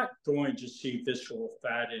 you're not going to see visceral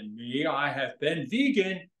fat in me. I have been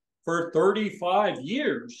vegan for 35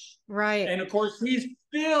 years. Right. And of course, he's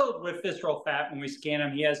filled with visceral fat when we scan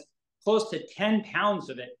him. He has close to 10 pounds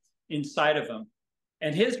of it inside of him.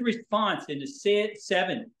 And his response in the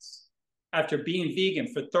 70s, after being vegan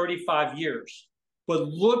for 35 years, but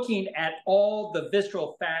looking at all the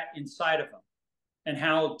visceral fat inside of him and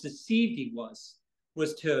how deceived he was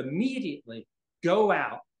to immediately go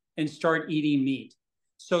out and start eating meat.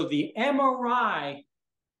 So the MRI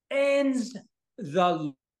ends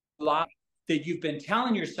the lie that you've been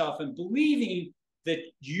telling yourself and believing that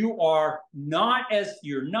you're not as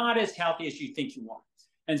healthy as you think you are.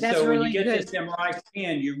 And that's so when you get this MRI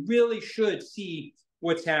scan, you really should see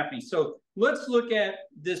what's happening. So let's look at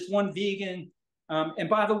this one vegan. And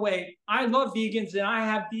by the way, I love vegans and I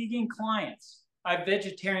have vegan clients. I have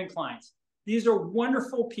vegetarian clients. These are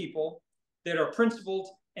wonderful people that are principled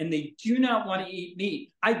and they do not want to eat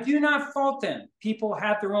meat. I do not fault them. People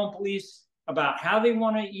have their own beliefs about how they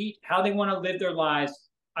want to eat, how they want to live their lives.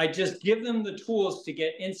 I just give them the tools to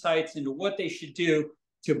get insights into what they should do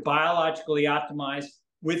to biologically optimize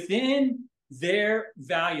within their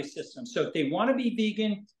value system. So if they want to be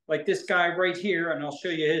vegan, like this guy right here, and I'll show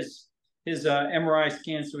you his MRI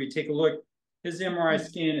scan so we take a look. His MRI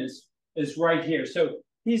scan is right here. So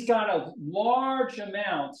he's got a large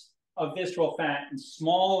amount of visceral fat and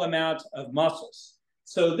small amount of muscles.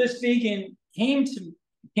 So this vegan came to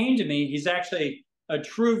me. He's actually a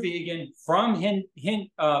true vegan from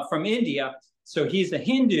India. So he's a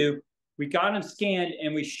Hindu. We got him scanned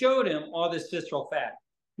and we showed him all this visceral fat.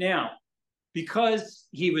 Now, because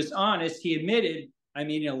he was honest, he admitted, I'm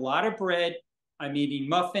eating a lot of bread, I'm eating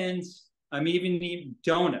muffins, I'm even eating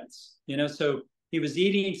donuts, so he was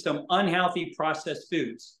eating some unhealthy processed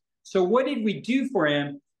foods. So what did we do for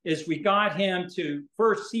him is we got him to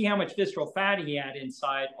first see how much visceral fat he had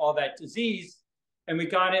inside all that disease, and we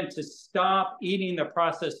got him to stop eating the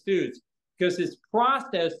processed foods because it's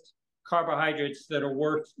processed carbohydrates that are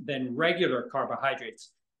worse than regular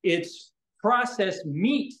carbohydrates. It's processed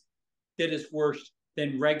meat that is worse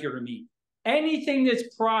than regular meat. Anything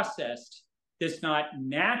that's processed that's not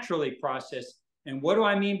naturally processed, and what do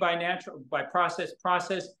I mean by processed?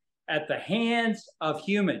 Processed at the hands of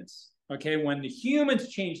humans. Okay, when the humans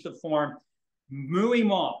change the form, moo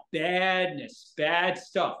him off, badness, bad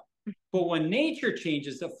stuff. But when nature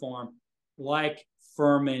changes the form, like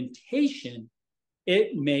fermentation,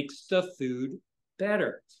 it makes the food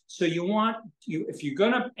better. So if you're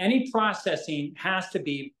gonna, any processing has to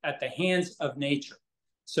be at the hands of nature.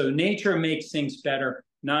 So nature makes things better,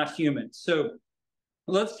 not humans. So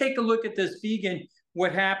let's take a look at this vegan,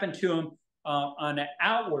 what happened to him on an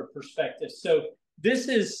outward perspective. So this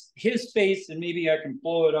is his face, and maybe I can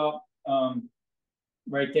blow it up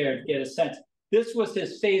right there to get a sense. This was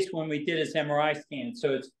his face when we did his MRI scan.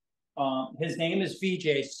 So it's his name is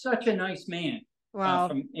VJ, such a nice man. Wow.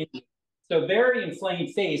 From India. So very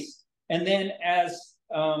inflamed face. And then as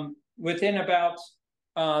within about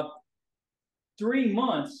 3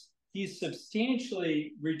 months, he's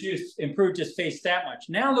substantially improved his face that much.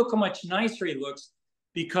 Now look how much nicer he looks,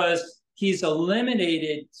 because he's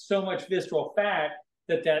eliminated so much visceral fat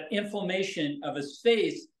that inflammation of his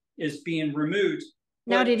face is being removed.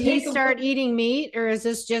 Now, did he start eating meat, or is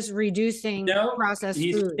this just reducing processed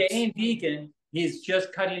foods? No, he's staying vegan. He's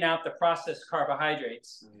just cutting out the processed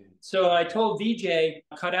carbohydrates. So I told VJ,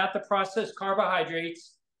 cut out the processed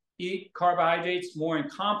carbohydrates, eat carbohydrates more in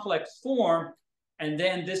complex form, and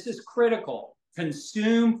then this is critical,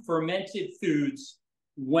 consume fermented foods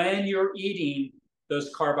when you're eating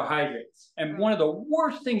those carbohydrates. And one of the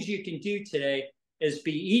worst things you can do today is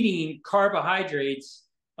be eating carbohydrates,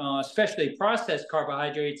 especially processed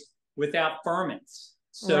carbohydrates, without ferments.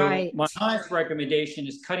 So my highest recommendation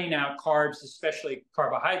is cutting out carbs, especially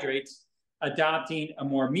carbohydrates, adopting a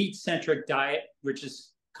more meat-centric diet, which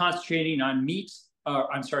is concentrating on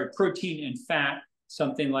protein and fat,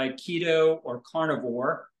 something like keto or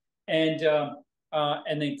carnivore, and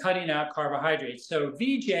then cutting out carbohydrates. So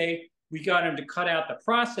VJ, we got him to cut out the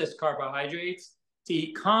processed carbohydrates, to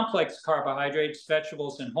eat complex carbohydrates,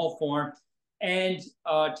 vegetables in whole form, and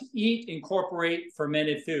to incorporate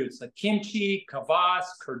fermented foods like kimchi, kvass,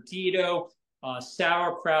 curdito,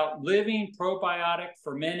 sauerkraut, living, probiotic,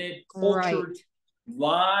 fermented, cultured,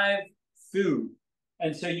 live food.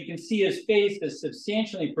 And so you can see his face is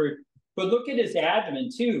substantially improved. But look at his abdomen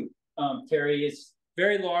too, Terry. It's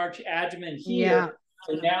very large abdomen here. Yeah.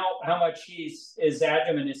 And now how much his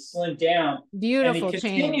abdomen is slimmed down. Beautiful and he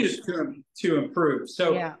continues to improve.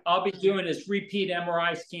 So I'll be doing his repeat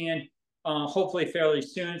MRI scan hopefully fairly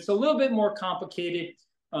soon. It's a little bit more complicated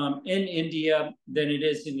in India than it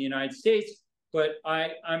is in the United States, but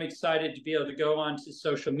I'm excited to be able to go onto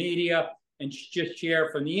social media and just share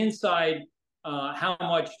from the inside how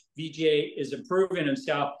much VJ is improving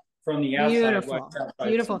himself from the outside.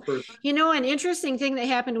 Beautiful. You know, an interesting thing that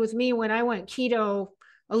happened with me when I went keto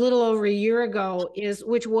a little over a year ago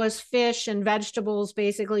which was fish and vegetables.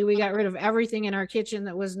 Basically, we got rid of everything in our kitchen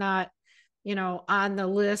that was not, on the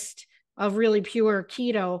list of really pure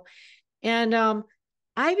keto. And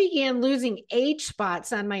I began losing age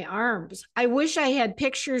spots on my arms. I wish I had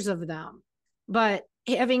pictures of them, but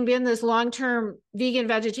having been this long-term vegan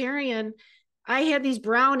vegetarian, I had these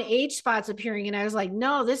brown age spots appearing, and I was like,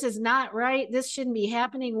 no, this is not right. This shouldn't be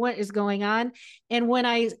happening. What is going on? And when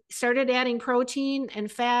I started adding protein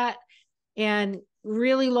and fat and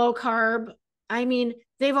really low carb, I mean,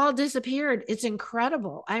 they've all disappeared. It's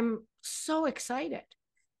incredible. I'm so excited,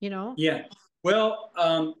 Yeah. Well,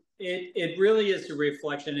 it really is a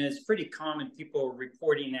reflection, and it's pretty common. People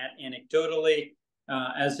reporting that anecdotally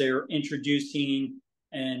as they're introducing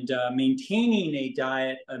and maintaining a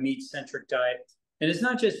diet, a meat-centric diet. And it's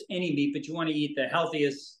not just any meat, but you want to eat the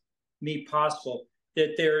healthiest meat possible,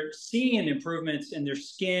 that they're seeing improvements in their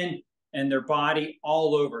skin and their body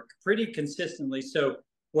all over pretty consistently. So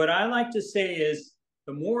what I like to say is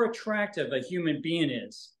the more attractive a human being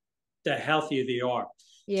is, the healthier they are.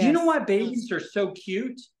 Yes. Do you know why babies are so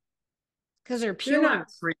cute? Because they're pure. They're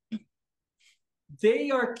not pretty.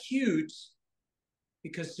 They are cute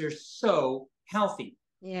because they're so healthy.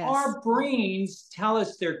 Yes. Our brains tell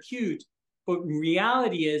us they're cute, but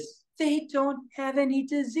reality is they don't have any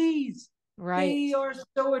disease. Right. They are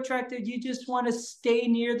so attractive. You just want to stay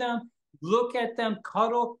near them, look at them,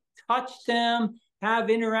 cuddle, touch them,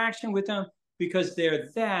 have interaction with them, because they're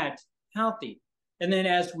that healthy. And then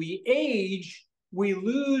as we age, we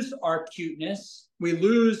lose our cuteness, we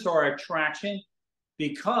lose our attraction,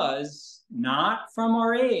 because not from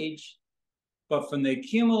our age, but from the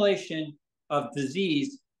accumulation of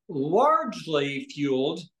disease, largely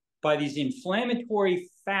fueled by these inflammatory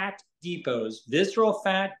fat depots, visceral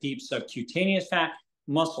fat, deep subcutaneous fat,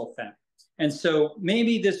 muscle fat. And so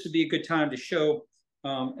maybe this would be a good time to show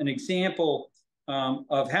an example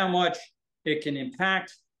of how much it can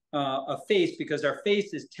impact a face, because our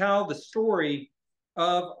faces tell the story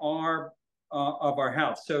of our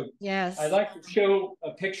house. So Yes. I'd like to show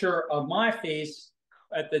a picture of my face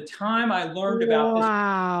at the time I learned about this.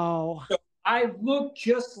 Wow. So I look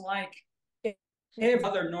just like every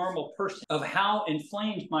other normal person of how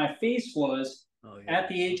inflamed my face was at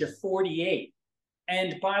the age of 48.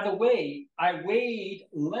 And by the way, I weighed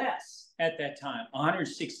less at that time,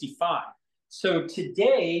 165. So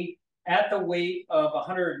today, at the weight of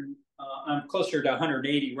 100, I'm closer to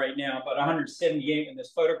 180 right now, but 178 when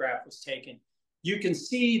this photograph was taken, you can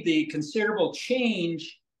see the considerable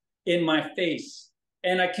change in my face.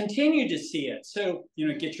 And I continue to see it. So,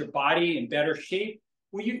 get your body in better shape.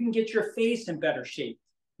 Well, you can get your face in better shape.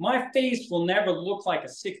 My face will never look like a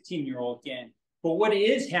 16-year-old again. But what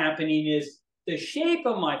is happening is the shape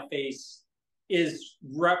of my face is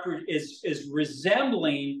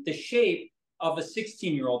resembling the shape of a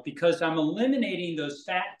 16-year-old, because I'm eliminating those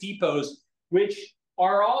fat depots, which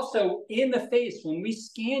are also in the face. When we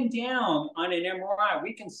scan down on an MRI,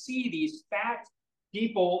 we can see these fat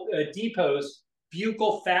depots,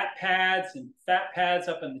 buccal fat pads and fat pads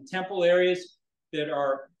up in the temple areas that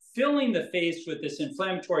are filling the face with this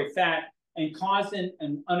inflammatory fat and causing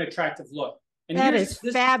an unattractive look. And that is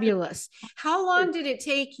fabulous. How long did it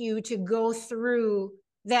take you to go through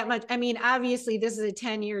that much? I mean, obviously this is a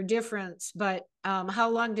 10-year difference, but how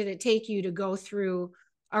long did it take you to go through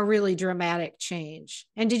a really dramatic change?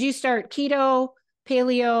 And did you start keto,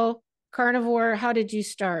 paleo, carnivore? How did you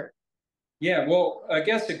start? Yeah, well, I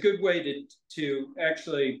guess a good way to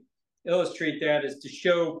actually illustrate that is to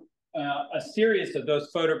show a series of those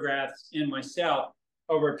photographs in myself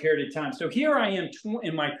over a period of time. So here I am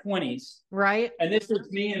in my 20s. Right. And this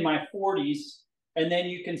is me in my 40s. And then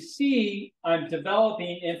you can see I'm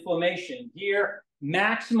developing inflammation here,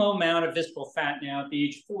 maximum amount of visceral fat now at the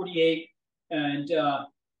age 48. And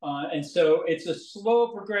so it's a slow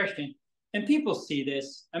progression. And people see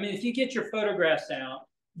this. I mean, if you get your photographs out,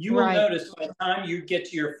 you will notice by the time you get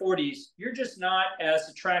to your 40s, you're just not as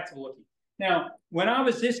attractive looking. Now, when I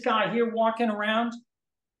was this guy here walking around,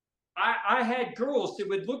 I had girls that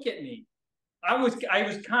would look at me. I was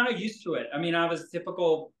kind of used to it. I mean, I was a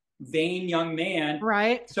typical vain young man.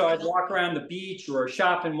 Right. So I'd walk around the beach or a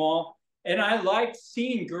shopping mall, and I liked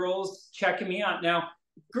seeing girls checking me out. Now,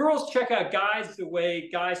 girls check out guys the way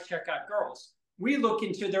guys check out girls. We look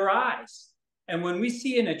into their eyes. And when we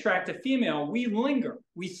see an attractive female, we linger.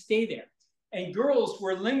 We stay there. And girls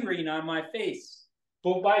were lingering on my face.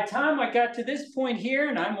 But by the time I got to this point here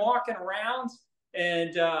and I'm walking around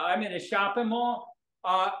and I'm in a shopping mall,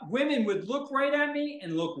 women would look right at me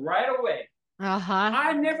and look right away.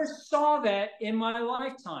 I never saw that in my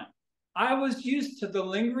lifetime. I was used to the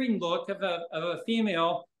lingering look of a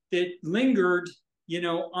female that lingered,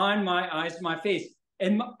 on my eyes, my face.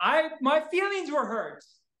 And my feelings were hurt.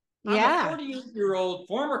 Yeah. I'm a 48-year-old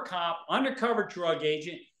former cop, undercover drug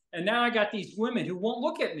agent, and now I got these women who won't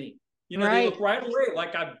look at me. They look right away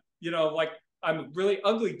like I'm a really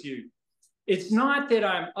ugly dude. It's not that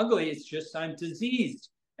I'm ugly, it's just I'm diseased.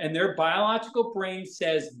 And their biological brain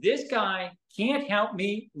says, this guy can't help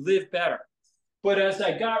me live better. But as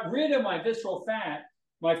I got rid of my visceral fat,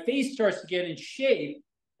 my face starts to get in shape,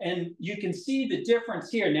 and you can see the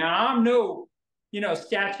difference here. Now, I'm no,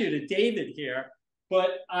 statue of David here, but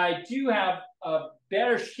I do have a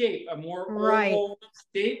better shape, a more oval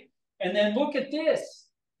shape. And then look at this.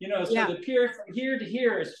 So the period from here to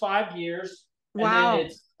here is 5 years. And then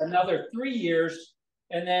it's another 3 years.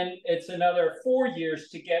 And then it's another 4 years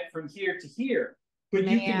to get from here to here. But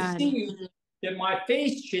you can see that my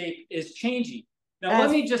face shape is changing. Now, let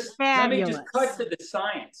me just cut to the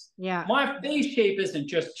science. Yeah. My face shape isn't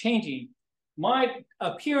just changing. My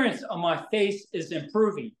appearance on my face is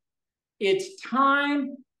improving. It's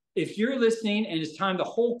time, if you're listening, and it's time the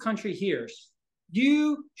whole country hears,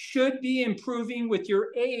 you should be improving with your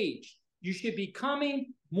age. You should be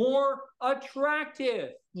becoming more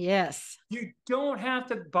attractive. Yes. You don't have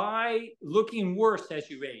to buy looking worse as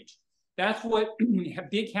you age. That's what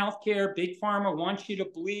big healthcare, big pharma wants you to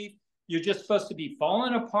believe. You're just supposed to be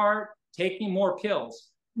falling apart, taking more pills.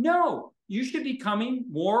 No, you should be becoming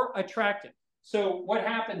more attractive. So what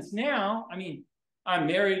happens now? I mean, I'm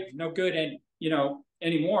married, no good, and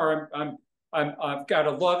anymore. I've got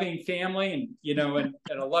a loving family, and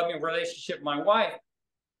and a loving relationship with my wife.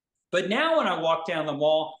 But now when I walk down the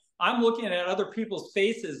mall, I'm looking at other people's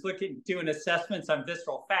faces, doing assessments on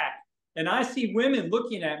visceral fat, and I see women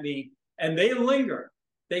looking at me, and they linger.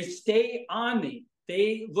 They stay on me.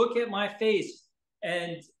 They look at my face,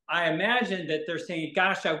 and I imagine that they're saying,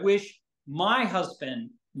 "Gosh, I wish my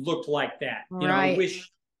husband looked like that." I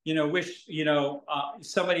wish wish,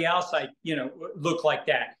 somebody else looked like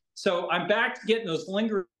that. So I'm back to getting those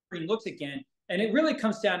lingering looks again. And it really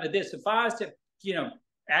comes down to this. If I was to,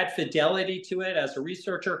 add fidelity to it as a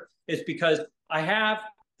researcher, it's because I have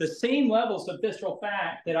the same levels of visceral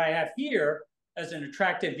fat that I have here as an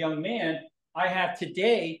attractive young man, I have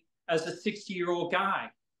today as a 60-year-old guy.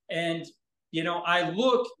 And, I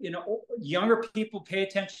look, younger people pay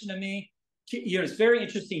attention to me. It's very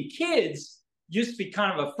interesting. Kids used to be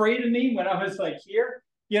kind of afraid of me when I was like here.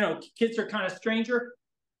 Kids are kind of stranger.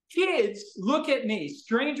 Kids look at me,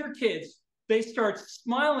 stranger kids, they start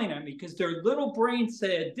smiling at me because their little brain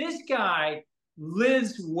said, this guy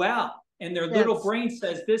lives well. And their little brain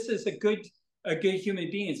says, this is a good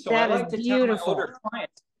human being. So I like to tell my older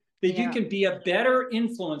clients that you can be a better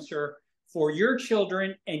influencer for your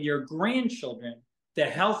children and your grandchildren, the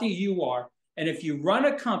healthier you are. And if you run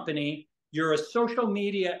a company, you're a social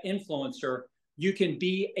media influencer, you can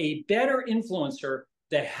be a better influencer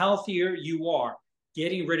the healthier you are,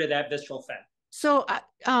 getting rid of that visceral fat. So,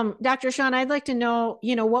 Dr. Sean, I'd like to know,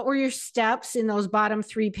 what were your steps in those bottom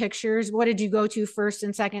 3 pictures? What did you go to first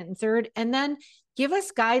and second and third? And then give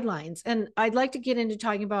us guidelines. And I'd like to get into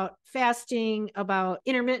talking about fasting, about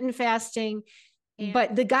intermittent fasting,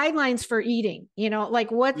 but the guidelines for eating,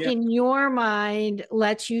 like what in your mind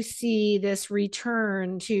lets you see this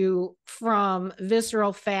return from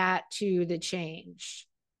visceral fat to the change?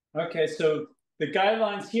 Okay. So the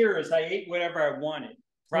guidelines here is I ate whatever I wanted.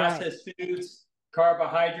 Processed foods,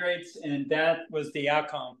 carbohydrates, and that was the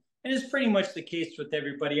outcome. And it's pretty much the case with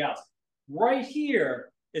everybody else. Right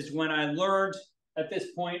here is when I learned at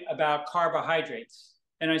this point about carbohydrates.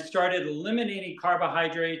 And I started eliminating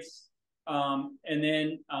carbohydrates. And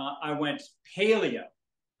then I went paleo.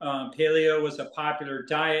 Paleo was a popular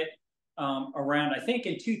diet around, I think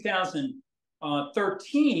in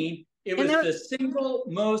 2013, it was the single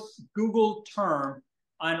most Googled term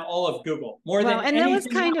on all of Google, more than anything. And that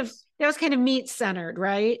was kind of meat centered,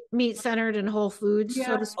 right? Meat centered and whole foods,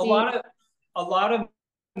 so to speak. A lot of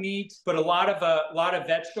meats, but a lot of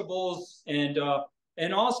vegetables and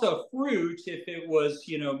also fruit if it was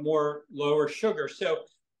more lower sugar. So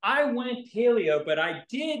I went paleo, but I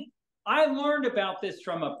learned about this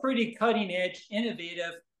from a pretty cutting edge,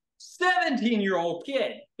 innovative 17-year-old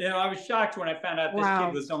kid. I was shocked when I found out this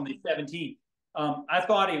kid was only 17. I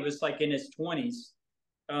thought he was like in his 20s.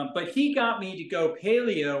 But he got me to go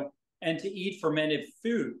paleo and to eat fermented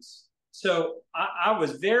foods. So I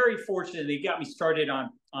was very fortunate that he got me started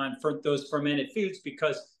on those fermented foods,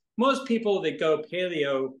 because most people that go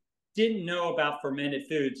paleo didn't know about fermented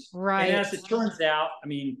foods. Right. And as it turns out,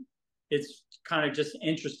 it's kind of just an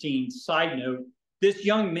interesting side note. This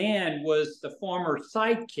young man was the former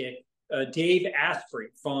sidekick, Dave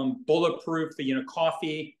Asprey from Bulletproof,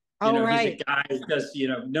 coffee. He's a guy who does,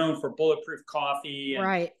 known for bulletproof coffee.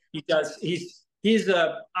 And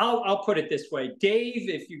I'll put it this way. Dave,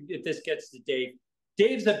 if this gets to Dave,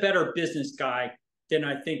 Dave's a better business guy than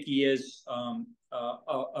I think he is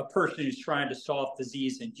a person who's trying to solve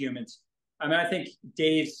disease in humans. I think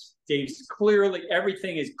Dave's clearly,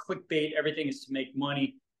 everything is clickbait. Everything is to make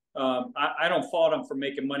money. I don't fault him for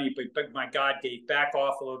making money, but my God, Dave, back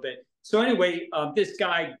off a little bit. So anyway, this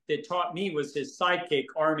guy that taught me was his sidekick,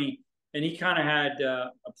 Army, and he kind of had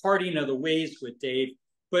a parting of the ways with Dave.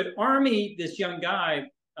 But Army, this young guy,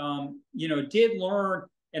 did learn,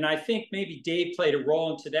 and I think maybe Dave played a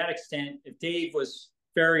role to that extent. If Dave was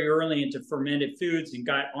very early into fermented foods and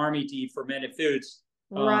got Army to eat fermented foods.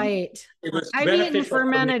 Right. I've eaten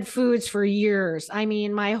fermented foods for years.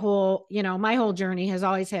 My whole journey has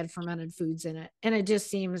always had fermented foods in it. And it just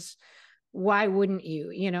seems, why wouldn't you?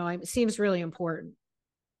 It seems really important.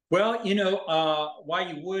 Well, why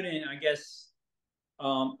you wouldn't, I guess,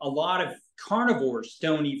 a lot of carnivores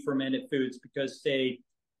don't eat fermented foods because they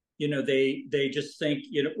just think,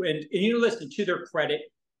 and listen, to their credit,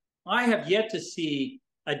 I have yet to see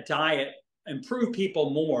a diet improve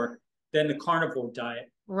people more than the carnivore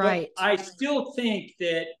diet. Right. But I still think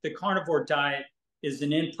that the carnivore diet is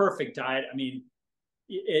an imperfect diet.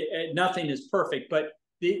 Nothing is perfect, but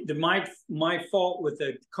my fault with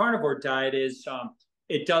the carnivore diet is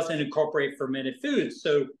it doesn't incorporate fermented foods.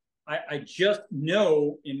 So I just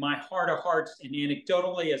know in my heart of hearts and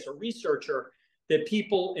anecdotally as a researcher that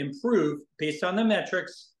people improve based on the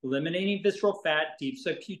metrics, eliminating visceral fat, deep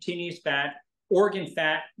subcutaneous fat, organ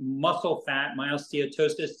fat, muscle fat,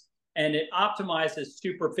 myosteatosis, and it optimizes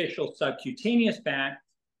superficial subcutaneous fat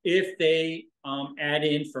if they add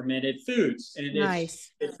in fermented foods. And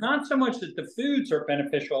it's not so much that the foods are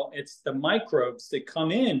beneficial, it's the microbes that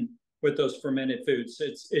come in with those fermented foods.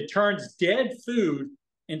 It turns dead food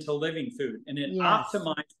into living food, and it Yes.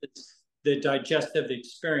 optimizes the digestive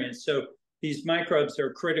experience. So these microbes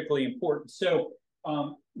are critically important. So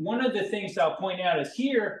one of the things I'll point out is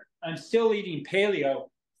here, I'm still eating paleo.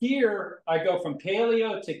 Here, I go from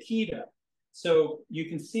paleo to keto. So you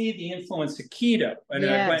can see the influence of keto. And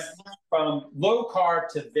I went from low carb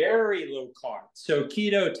to very low carb. So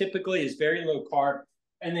keto typically is very low carb.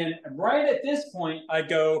 And then right at this point, I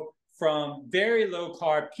go from very low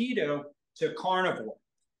carb keto to carnivore.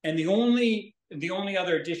 And the only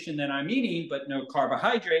other addition that I'm eating, but no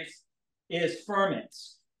carbohydrates, is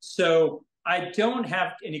ferments. So I don't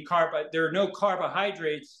have any there are no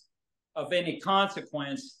carbohydrates of any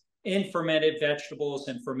consequence in fermented vegetables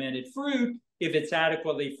and fermented fruit if it's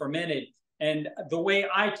adequately fermented. And the way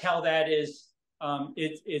I tell that is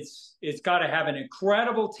it's got to have an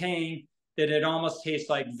incredible tang that it almost tastes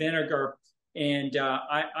like vinegar. And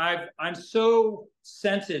I'm so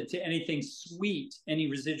sensitive to anything sweet, any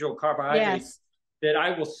residual carbohydrates, that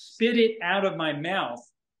I will spit it out of my mouth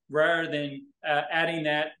rather than adding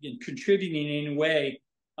that and contributing in any way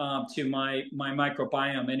to my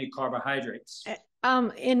microbiome, any carbohydrates.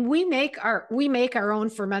 And we make our own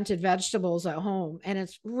fermented vegetables at home, and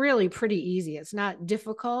it's really pretty easy. It's not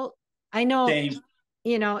difficult. I know, Same.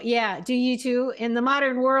 You know, yeah. Do you too? In the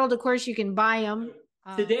modern world, of course, you can buy them.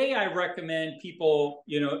 Today, I recommend people,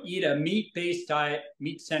 eat a meat-based diet,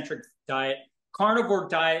 meat-centric diet. Carnivore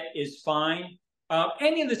diet is fine.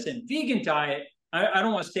 And listen, vegan diet, I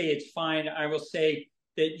don't want to say it's fine. I will say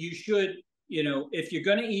that you should, if you're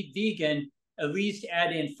going to eat vegan, at least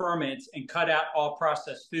add in ferments and cut out all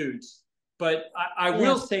processed foods. But I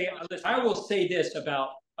will say this about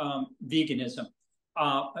veganism.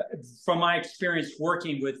 From my experience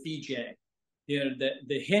working with VJ,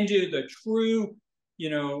 the Hindu, the true,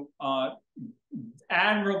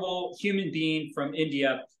 admirable human being from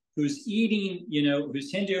India who's eating,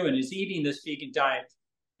 who's Hindu and is eating this vegan diet,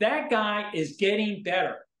 that guy is getting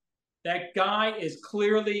better. That guy is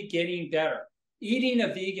clearly getting better, eating a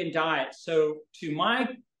vegan diet. So to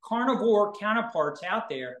my carnivore counterparts out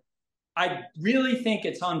there, I really think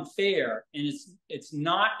it's unfair, and it's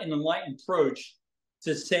not an enlightened approach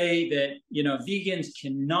to say that vegans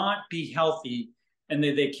cannot be healthy, and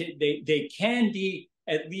that they can be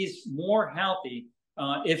at least more healthy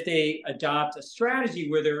if they adopt a strategy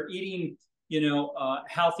where they're eating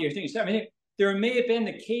healthier things. I mean, there may have been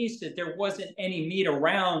the case that there wasn't any meat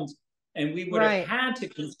around, and we would have had to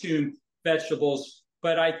consume vegetables.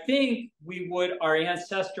 But I think our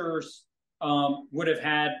ancestors would have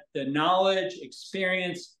had the knowledge,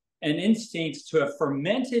 experience, and instincts to have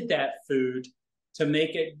fermented that food to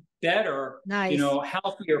make it better,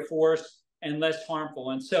 healthier for us and less harmful.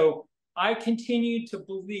 And so I continue to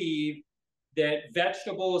believe that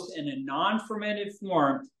vegetables in a non-fermented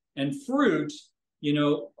form and fruits,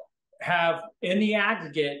 have in the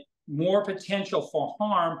aggregate more potential for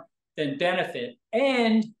harm than benefit,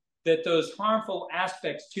 and that those harmful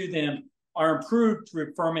aspects to them are improved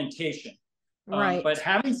through fermentation. But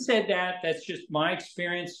having said that, that's just my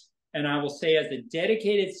experience. And I will say, as a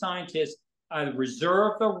dedicated scientist, I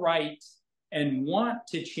reserve the right and want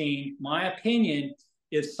to change my opinion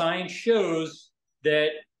if science shows that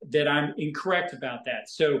I'm incorrect about that.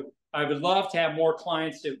 So I would love to have more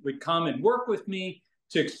clients that would come and work with me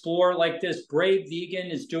to explore, like this brave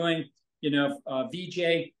vegan is doing,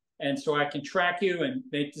 VJ. And so I can track you and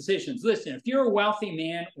make decisions. Listen, if you're a wealthy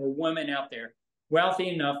man or woman out there, wealthy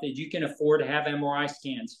enough that you can afford to have MRI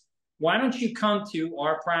scans, why don't you come to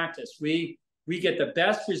our practice? We get the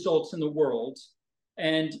best results in the world,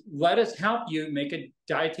 and let us help you make a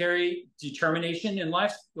dietary determination and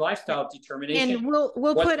lifestyle determination. And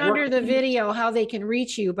we'll put under the video how they can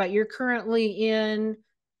reach you, but you're currently in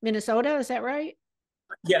Minnesota, is that right?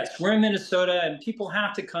 Yes, we're in Minnesota, and people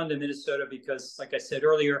have to come to Minnesota because, like I said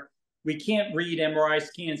earlier, we can't read MRI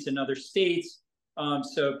scans in other states.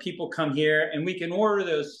 So people come here, and we can order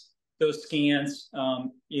those scans,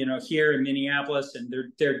 here in Minneapolis, and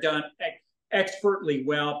they're done expertly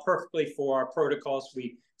well, perfectly for our protocols.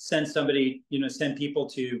 We send send people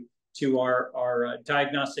to our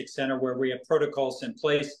diagnostic center where we have protocols in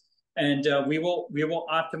place, and we will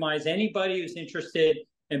optimize anybody who's interested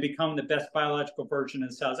and become the best biological version of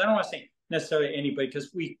themselves. I don't want to say necessarily anybody,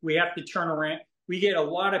 because we have to turn around. We get a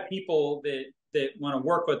lot of people that want to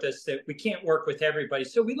work with us, that we can't work with everybody.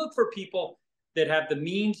 So we look for people that have the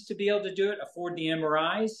means to be able to do it, afford the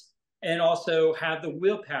MRIs, and also have the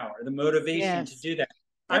willpower, the motivation to do that.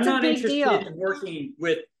 I'm not interested in working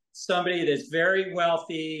with somebody that's very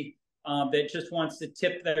wealthy, that just wants to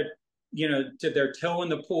tip their toe in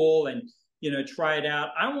the pool and try it out.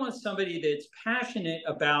 I want somebody that's passionate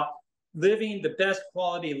about living the best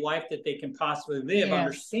quality life that they can possibly live, Yes.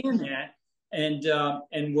 understand that,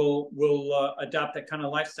 and will adopt that kind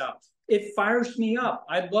of lifestyle. It fires me up.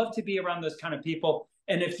 I'd love to be around those kind of people.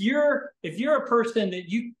 And if you're a person that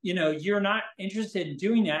you're not interested in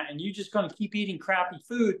doing that, and you're just going to keep eating crappy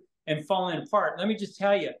food and falling apart, let me just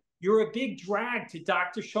tell you, you're a big drag to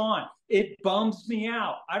Dr. Sean. It bums me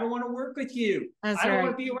out. I don't want to work with you. That's I don't right.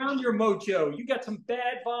 want to be around your mojo. You got some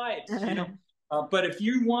bad vibes, but if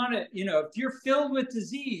you want to, if you're filled with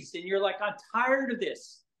disease and you're like, I'm tired of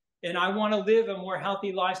this and I want to live a more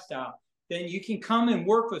healthy lifestyle, then you can come and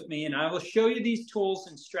work with me, and I will show you these tools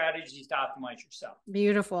and strategies to optimize yourself.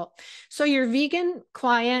 Beautiful. So your vegan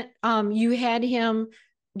client, you had him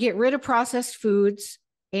get rid of processed foods,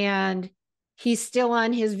 and he's still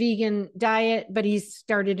on his vegan diet, but he's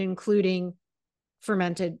started including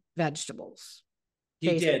fermented vegetables.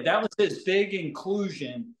 He did. That was his big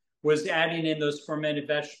inclusion, was adding in those fermented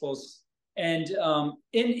vegetables. And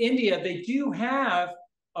in India, they do have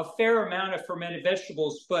a fair amount of fermented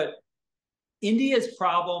vegetables, but India's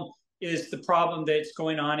problem is the problem that's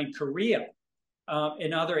going on in Korea,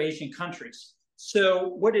 in other Asian countries. So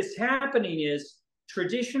what is happening is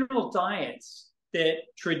traditional diets that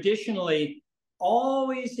traditionally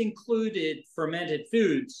always included fermented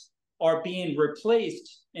foods are being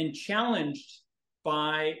replaced and challenged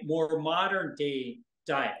by more modern day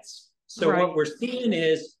diets. So what we're seeing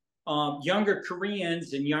is younger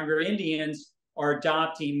Koreans and younger Indians are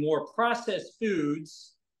adopting more processed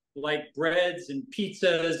foods like breads and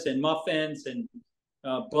pizzas and muffins and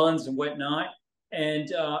buns and whatnot,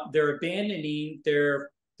 and they're abandoning their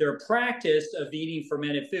practice of eating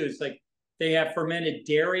fermented foods. Like they have fermented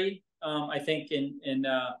dairy, I think, and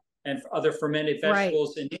other fermented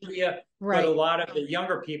vegetables in India, but a lot of the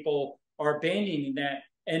younger people are abandoning that.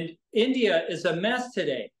 And India is a mess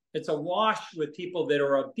today. It's a wash with people that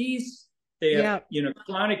are obese. They have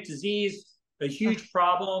chronic disease, a huge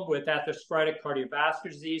problem with atherosclerotic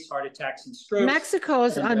cardiovascular disease, heart attacks and strokes. Mexico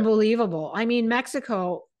is unbelievable. I mean,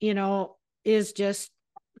 Mexico, is just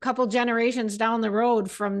a couple generations down the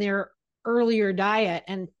road from their earlier diet,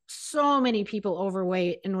 and so many people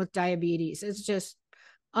overweight and with diabetes. It's just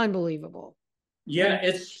unbelievable. Yeah,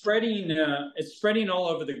 it's spreading all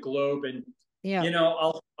over the globe. And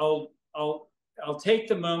I'll take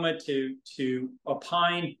the moment to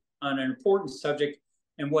opine on an important subject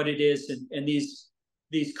and what it is. And these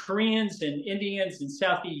Koreans and Indians and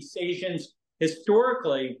Southeast Asians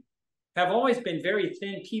historically have always been very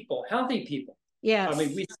thin people, healthy people. Yes. I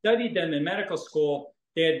mean, we studied them in medical school.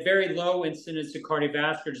 They had very low incidence of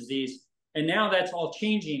cardiovascular disease. And now that's all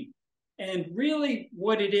changing. And really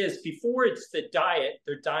what it is, before it's the diet,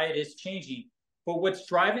 their diet is changing. But what's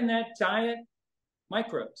driving that diet?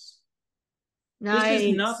 Microbes. Nice. This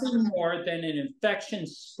is nothing more than an infection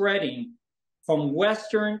spreading from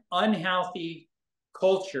Western unhealthy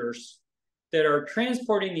cultures that are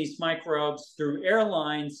transporting these microbes through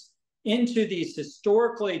airlines into these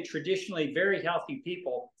historically, traditionally very healthy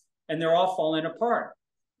people, and they're all falling apart.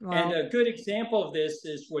 Wow. And a good example of this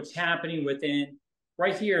is what's happening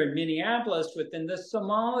right here in Minneapolis within the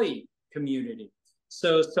Somali community.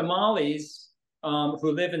 So Somalis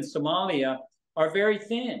who live in Somalia are very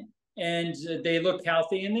thin, and they look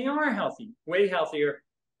healthy, and they are healthy, way healthier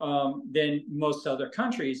than most other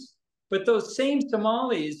countries. But those same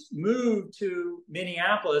Somalis moved to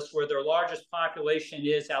Minneapolis, where their largest population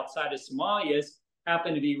is outside of Somalia,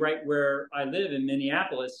 happen to be right where I live in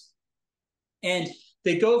Minneapolis. And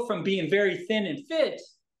they go from being very thin and fit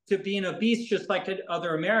to being obese just like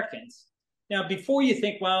other Americans. Now, before you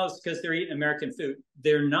think, well, it's because they're eating American food.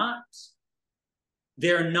 They're not.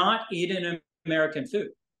 They're not eating American food.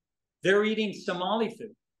 They're eating Somali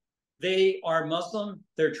food. They are Muslim,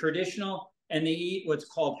 they're traditional, and they eat what's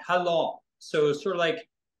called halal. So it's sort of like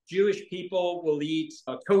Jewish people will eat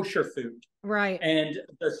kosher food. Right. And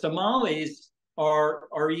the Somalis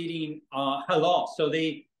are eating halal. So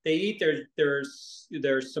they eat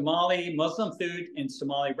their Somali Muslim food in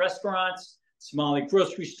Somali restaurants, Somali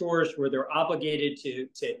grocery stores, where they're obligated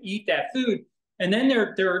to eat that food. And then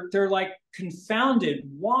they're like confounded.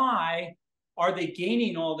 Why are they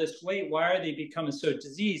gaining all this weight? Why are they becoming so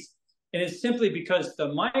diseased? And it's simply because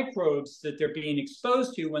the microbes that they're being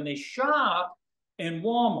exposed to when they shop in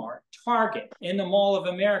Walmart, Target, in the Mall of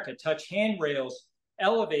America, touch handrails,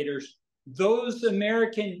 elevators, those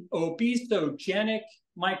American obesogenic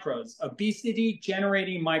microbes,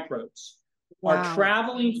 obesity-generating microbes, are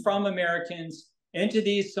traveling from Americans into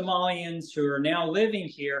these Somalians who are now living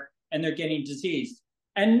here, and they're getting diseased.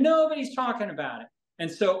 And nobody's talking about it.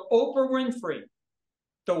 And so Oprah Winfrey,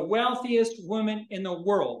 the wealthiest woman in the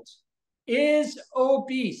world, is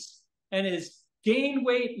obese. and is gained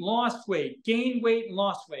weight, lost weight, gained weight, and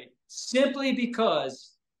lost weight, simply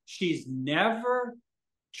because she's never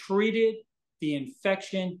treated the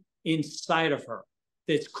infection inside of her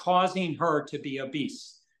that's causing her to be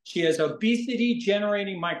obese. She has obesity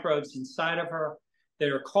generating microbes inside of her that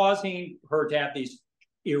are causing her to have these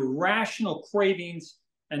irrational cravings,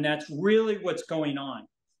 and that's really what's going on.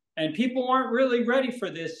 And people aren't really ready for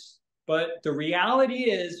this, but the reality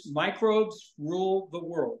is microbes rule the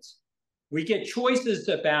world. We get choices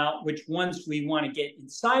about which ones we want to get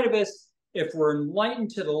inside of us if we're enlightened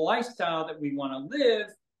to the lifestyle that we want to live,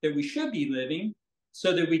 that we should be living,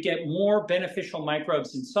 so that we get more beneficial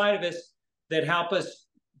microbes inside of us that help us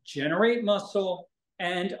generate muscle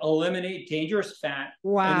and eliminate dangerous fat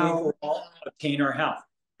and overall obtain our health.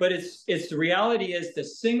 But it's the reality is the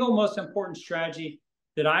single most important strategy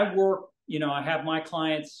that I work, I have my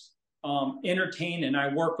clients entertain and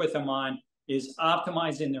I work with them on is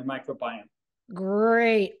optimizing their microbiome.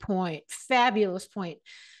 Great point. Fabulous point.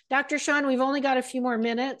 Dr. Sean, we've only got a few more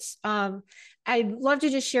minutes. I'd love to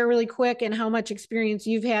just share really quick and how much experience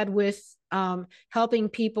you've had with helping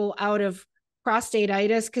people out of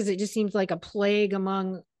prostatitis, because it just seems like a plague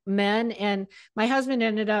among men. And my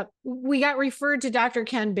husband we got referred to Dr.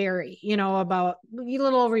 Ken Berry, about a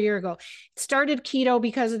little over a year ago. Started keto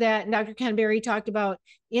because of that. And Dr. Ken Berry talked about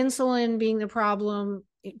insulin being the problem,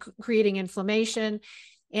 creating inflammation.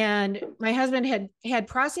 And my husband had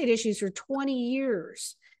prostate issues for 20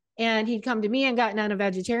 years. And he'd come to me and gotten on a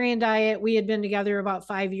vegetarian diet. We had been together about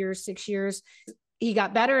 5 years, 6 years. He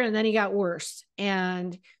got better and then he got worse.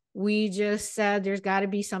 And we just said, there's got to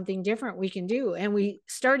be something different we can do. And we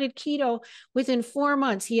started keto. Within 4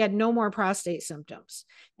 months, he had no more prostate symptoms.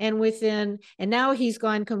 And now he's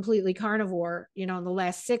gone completely carnivore, in the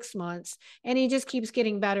last 6 months, and he just keeps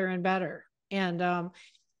getting better and better. And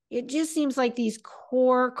it just seems like these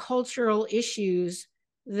core cultural issues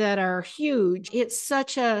that are huge. It's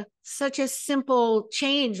such a simple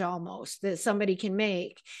change almost that somebody can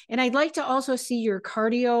make. And I'd like to also see your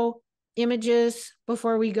cardio images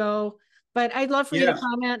before we go, but I'd love for you to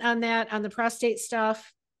comment on that, on the prostate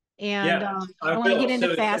stuff. And I want to get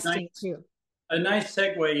into fasting too. A nice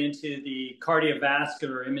segue into the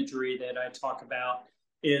cardiovascular imagery that I talk about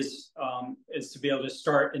is to be able to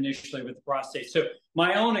start initially with the prostate. So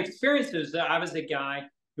my own experience is that I was a guy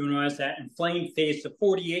who has that inflamed face, a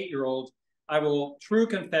 48-year-old. I will, true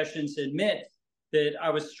confessions, admit that I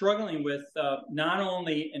was struggling with not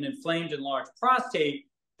only an inflamed and large prostate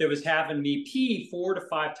that was having me pee 4 to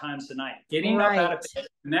 5 times a night, getting up out of bed.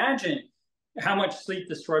 Imagine how much sleep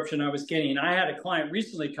disruption I was getting. I had a client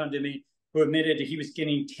recently come to me who admitted that he was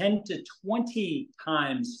getting 10 to 20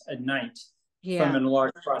 times a night from an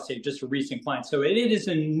enlarged prostate, just a recent client. So it is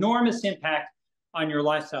an enormous impact on your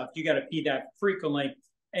lifestyle if you got to pee that frequently.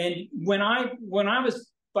 And by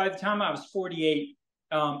the time I was 48,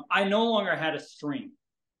 I no longer had a stream.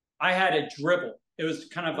 I had a dribble. It was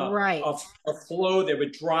kind of a flow that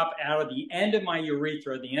would drop out of the end of my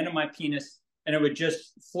urethra, the end of my penis, and it would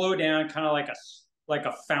just flow down kind of like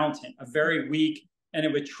a fountain, a very weak, and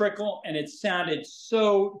it would trickle, and it sounded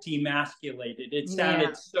so demasculated. It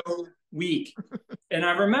sounded so weak. And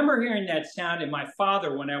I remember hearing that sound in my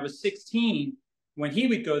father when I was 16, when he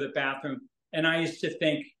would go to the bathroom, and I used to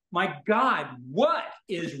think, my God, what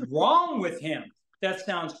is wrong with him? That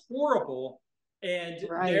sounds horrible. And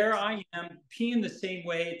there I am peeing the same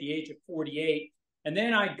way at the age of 48. And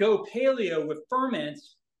then I go paleo with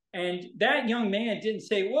ferments. And that young man didn't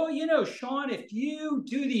say, well, Sean, if you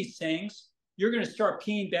do these things, you're going to start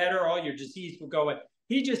peeing better. All your disease will go away.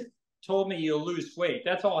 He just told me you'll lose weight.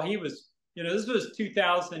 That's all he was. This was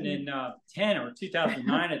 2010 or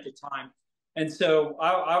 2009 at the time. And so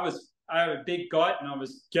I had a big gut and I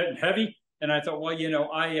was getting heavy. And I thought, well,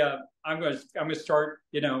 I'm going to start,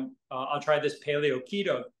 I'll try this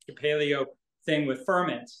paleo thing with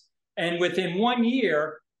ferments. And within 1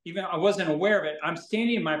 year, even I wasn't aware of it, I'm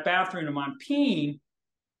standing in my bathroom and I'm peeing,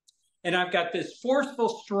 and I've got this forceful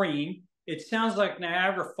stream. It sounds like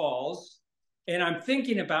Niagara Falls. And I'm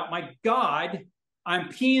thinking about, my God, I'm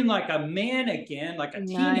peeing like a man again, like a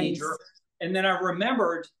teenager. And then I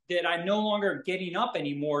remembered that I'm no longer getting up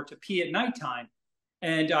anymore to pee at nighttime.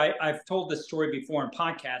 And I've told this story before in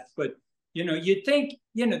podcasts, but, you'd think,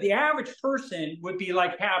 the average person would be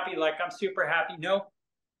like happy, like I'm super happy. No,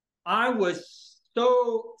 I was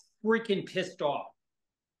so freaking pissed off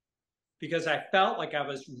because I felt like I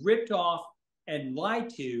was ripped off and lied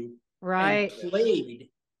to and played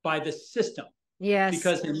by the system. Yes.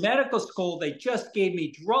 Because in medical school, they just gave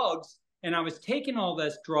me drugs and I was taking all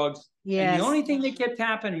those drugs. Yes. And the only thing that kept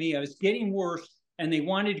happening to me, I was getting worse, and they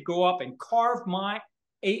wanted to go up and carve my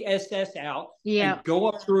ASS out Yeah. and go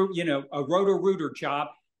up through, you know, a roto-rooter job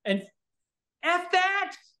and F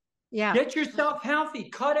that. Yeah. Get yourself healthy.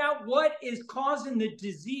 Cut out what is causing the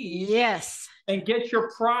disease. Yes. And get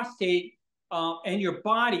your prostate and your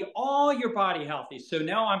body, all your body healthy. So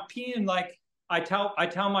now I'm peeing like I tell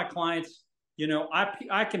my clients, you know,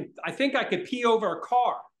 I think I could pee over a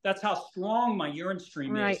car. That's how strong my urine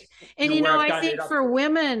stream right. is. And you know, I think for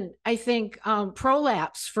women, I think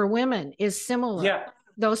prolapse for women is similar. Yeah.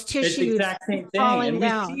 Those tissues it's the exact same thing. falling and we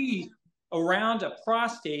down. see around a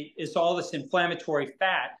prostate is all this inflammatory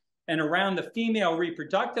fat, and around the female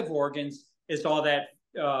reproductive organs is all that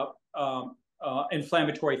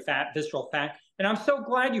inflammatory fat, visceral fat. And I'm so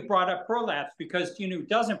glad you brought up prolapse, because you know who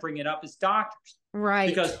doesn't bring it up is doctors. Right.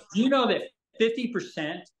 Because you know that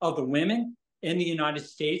 50% of the women in the United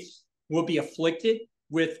States will be afflicted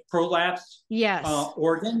with prolapse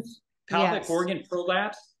organs, pelvic organ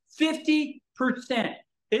prolapse. 50%.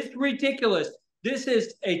 It's ridiculous. This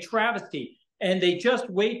is a travesty. And they just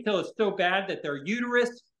wait till it's so bad that their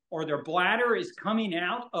uterus or their bladder is coming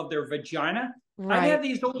out of their vagina. Right. I have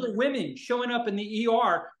these older women showing up in the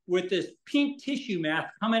ER with this pink tissue mass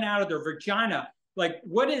coming out of their vagina. Like,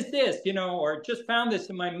 what is this? You know, or just found this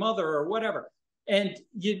in my mother or whatever. And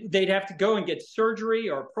they'd have to go and get surgery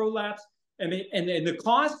or prolapse. I mean, and the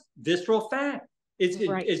cause, visceral fat.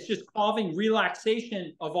 It's just causing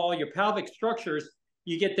relaxation of all your pelvic structures.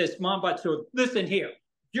 You get this mom, but so listen here.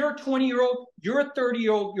 You're a 20-year-old, you're a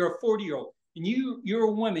 30-year-old, you're a 40-year-old, and you're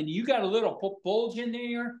a woman, you got a little bulge in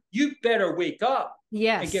there, you better wake up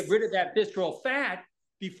and get rid of that visceral fat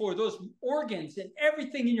before those organs and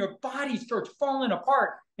everything in your body starts falling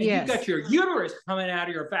apart. And you got your uterus coming out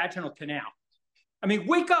of your vaginal canal. I mean,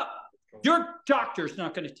 wake up. Your doctor's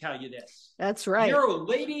not going to tell you this. That's right. You're a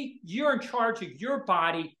lady, you're in charge of your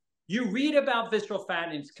body. You read about visceral fat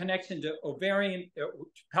and its connection to ovarian,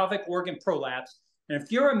 pelvic organ prolapse. And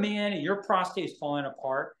if you're a man and your prostate is falling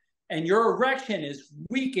apart and your erection is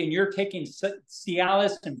weak and you're taking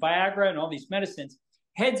Cialis and Viagra and all these medicines,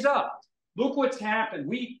 heads up. Look what's happened.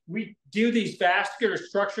 We do these vascular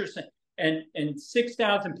structures and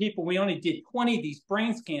 6,000 people, we only did 20 of these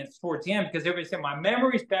brain scans towards the end because everybody said, my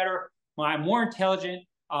memory's better, I'm more intelligent,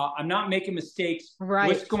 I'm not making mistakes. Right.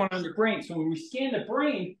 What's going on in the brain? So when we scanned the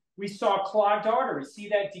brain, we saw clogged arteries. See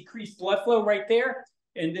that decreased blood flow right there?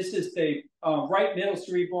 And this is the right middle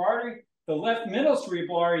cerebral artery. The left middle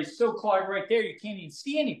cerebral artery is so clogged right there, you can't even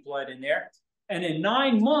see any blood in there. And in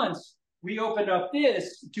 9 months, we opened up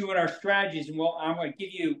this, doing our strategies. And well, I'm going to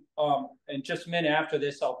give you, in just a minute after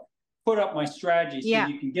this, I'll put up my strategy so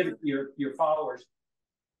you can give it to your followers.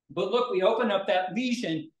 But look, we opened up that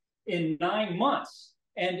lesion in 9 months.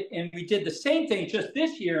 And we did the same thing just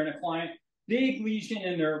this year in a client, big lesion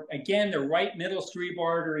in their right middle cerebral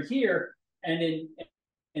artery here. And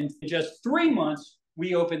in just 3 months,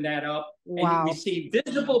 we opened that up. Wow. And we see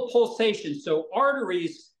visible pulsation. So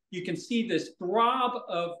arteries, you can see this throb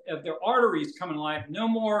of their arteries coming alive. No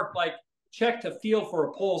more like check to feel for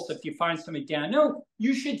a pulse if you find something down. No,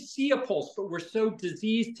 you should see a pulse, but we're so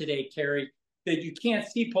diseased today, Carrie, that you can't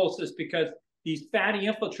see pulses because these fatty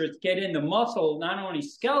infiltrates get in the muscle, not only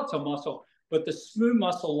skeletal muscle, but the smooth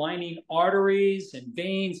muscle lining arteries and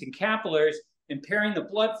veins and capillaries, impairing the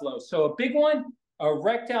blood flow. So a big one,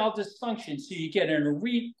 erectile dysfunction. So you get a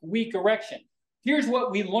weak erection. Here's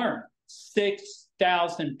what we learned.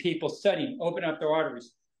 6,000 people studying, open up their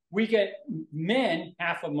arteries. We get men,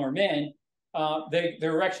 half of them are men,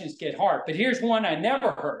 their erections get hard. But here's one I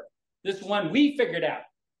never heard. This one we figured out.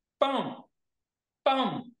 Boom,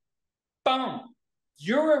 boom, boom.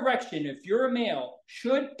 Your erection, if you're a male,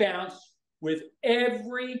 should bounce with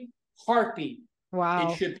every heartbeat.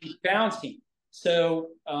 Wow. It should be bouncing. So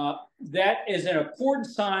that is an important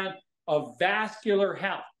sign of vascular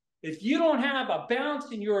health. If you don't have a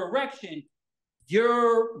bounce in your erection,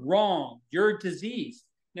 you're wrong. You're diseased.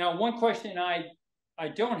 Now, one question I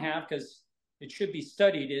don't have, because it should be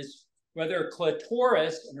studied, is whether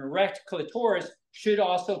clitoris, an erect clitoris, should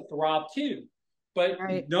also throb too. But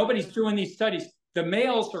nobody's doing these studies. The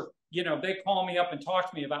males are, they call me up and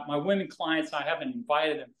talk to me about my women clients. I haven't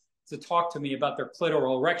invited them to talk to me about their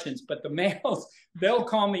clitoral erections, but the males, they'll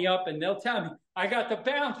call me up and they'll tell me, I got the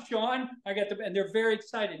bounce, Sean. And they're very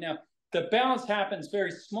excited. Now, the bounce happens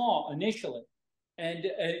very small initially. And,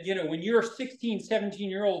 when you're a 16,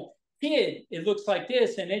 17-year-old kid, it looks like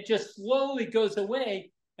this, and it just slowly goes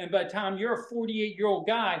away. And by the time you're a 48-year-old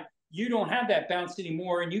guy, you don't have that bounce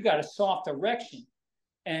anymore, and you got a soft erection.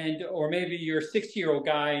 Or maybe you're a 60-year-old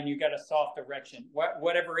guy, and you got a soft erection.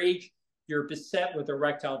 Whatever age you're beset with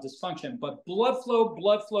erectile dysfunction. But blood flow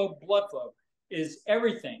is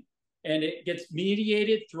everything. and it gets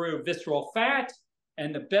mediated through visceral fat.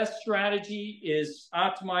 And the best strategy is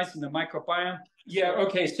optimizing the microbiome. Yeah,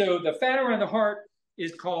 okay, so the fat around the heart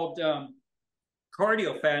is called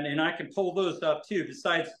cardio fat, and I can pull those up too,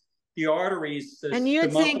 besides the arteries. And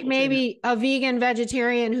you'd think maybe a vegan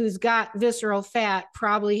vegetarian who's got visceral fat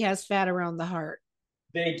probably has fat around the heart.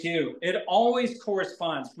 They do. It always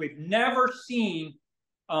corresponds. We've never seen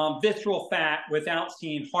visceral fat without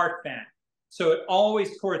seeing heart fat. So it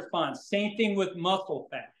always corresponds. Same thing with muscle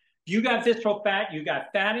fat. If you got visceral fat, you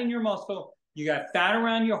got fat in your muscle, you got fat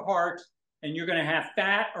around your heart, and you're going to have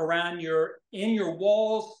fat around in your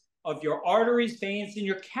walls of your arteries, veins, and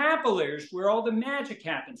your capillaries, where all the magic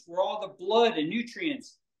happens, where all the blood and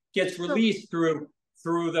nutrients gets released through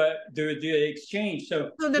the exchange.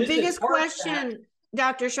 So the biggest question,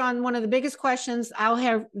 Dr. Sean, one of the biggest questions I'll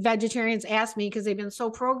have vegetarians ask me, because they've been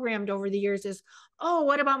so programmed over the years, is, oh,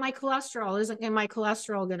 what about my cholesterol? Isn't my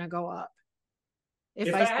cholesterol going to go up?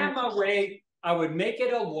 If I had my way, I would make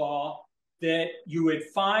it a law that you would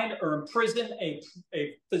fine or imprison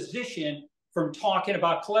a physician from talking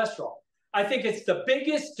about cholesterol. I think it's the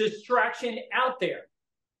biggest distraction out there.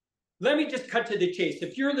 Let me just cut to the chase.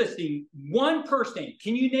 If you're listening, one person,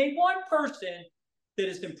 can you name one person that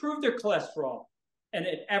has improved their cholesterol and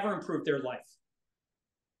it ever improved their life?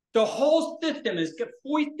 The whole system is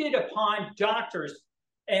foisted upon doctors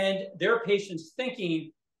and their patients,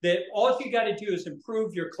 thinking that all you got to do is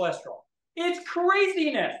improve your cholesterol. It's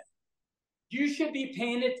craziness. You should be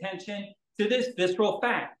paying attention to this visceral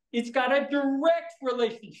fat. It's got a direct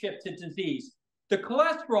relationship to disease. The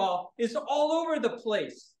cholesterol is all over the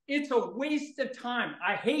place. It's a waste of time.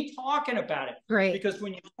 I hate talking about it. Right. Because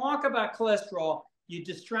when you talk about cholesterol, you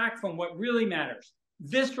distract from what really matters.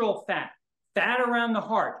 Visceral fat, fat around the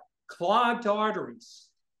heart, clogged arteries,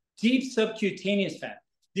 deep subcutaneous fat.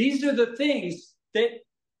 These are the things that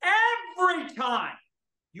every time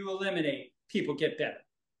you eliminate, people get better.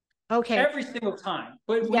 Okay. Every single time.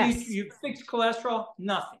 But when you fix cholesterol,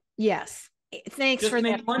 nothing. Yes. Thanks Just for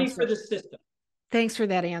make that money answer. for the system. Thanks for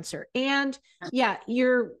that answer. And yeah,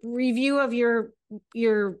 your review of your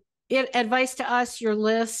advice to us, your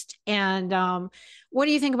list, and what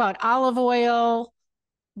do you think about olive oil,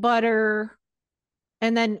 butter,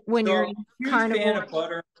 and then when you're in carnivore? Fan of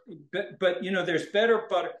butter, but you know, there's better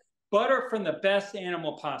butter from the best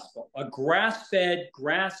animal possible. A grass-fed,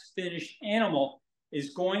 grass-finished animal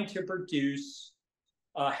is going to produce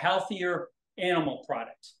a healthier animal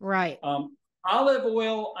product. Right. Olive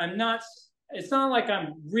oil, it's not like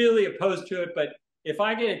I'm really opposed to it, but if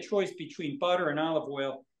I get a choice between butter and olive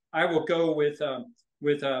oil, I will go with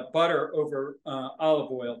butter over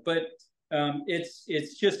olive oil. But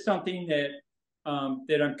it's just something that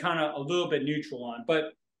I'm kind of a little bit neutral on.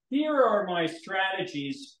 But here are my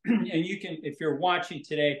strategies, and you can, if you're watching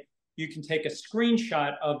today, you can take a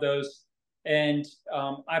screenshot of those. And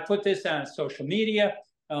I put this on social media.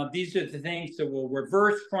 These are the things that will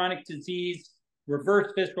reverse chronic disease,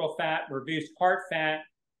 reverse visceral fat, reduce heart fat,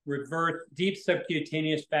 reverse deep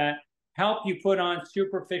subcutaneous fat, help you put on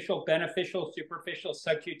beneficial superficial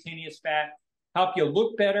subcutaneous fat, help you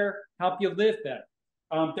look better, help you live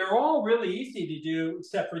better. They're all really easy to do,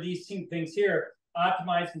 except for these two things here: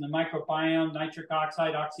 optimizing the microbiome, nitric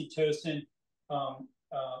oxide, oxytocin,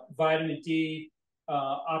 vitamin D,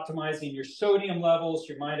 optimizing your sodium levels,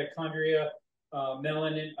 your mitochondria,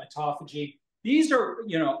 melanin, autophagy. These are,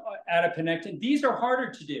 adiponectin. These are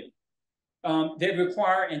harder to do. They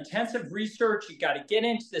require intensive research. You got to get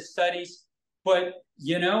into the studies, but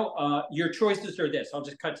your choices are this. I'll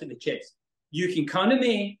just cut to the chase. You can come to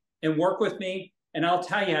me and work with me, and I'll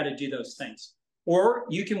tell you how to do those things. Or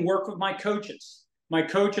you can work with my coaches. My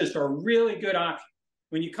coaches are a really good option.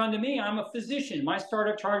 When you come to me, I'm a physician. My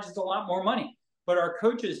startup charges a lot more money. But our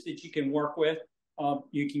coaches that you can work with,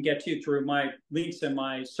 you can get to through my links in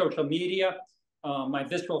my social media, my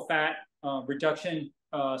visceral fat reduction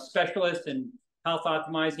specialist and health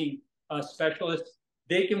optimizing specialist.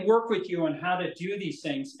 They can work with you on how to do these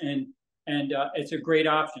things, and it's a great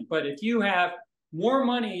option. But if you have more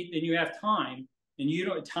money than you have time,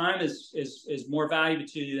 and time is more valuable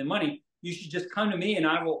to you than money, you should just come to me, and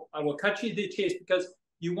I will cut you to the chase, because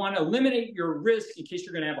you want to eliminate your risk in case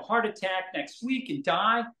you're going to have a heart attack next week and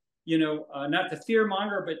die. Not the fear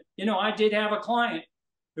monger, but I did have a client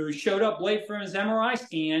who showed up late for his MRI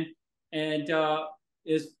scan, and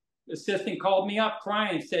his assistant called me up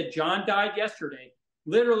crying and said, "John died yesterday,"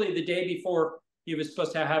 literally the day before he was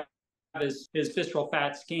supposed to have his visceral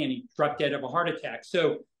fat scan. He dropped dead of a heart attack.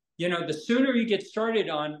 So, the sooner you get started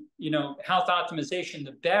on, health optimization,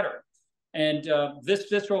 the better. And this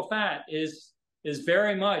visceral fat is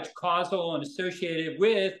very much causal and associated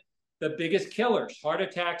with the biggest killers: heart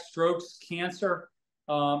attacks, strokes, cancer,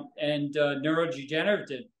 and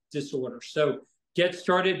neurodegenerative disorders. So get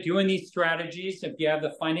started doing these strategies. If you have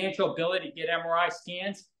the financial ability to get MRI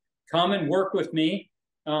scans, come and work with me.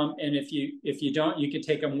 And if you don't, you can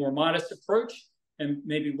take a more modest approach and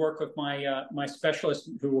maybe work with my specialist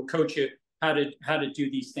who will coach you how to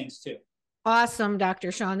do these things too. Awesome,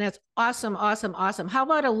 Dr. Sean. That's awesome, awesome, awesome. How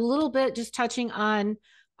about a little bit just touching on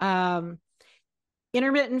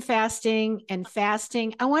intermittent fasting and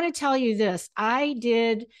fasting? I want to tell you this. I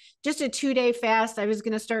did just a 2-day fast. I was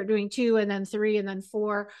going to start doing 2 and then 3 and then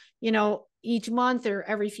 4, each month or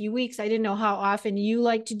every few weeks. I didn't know how often you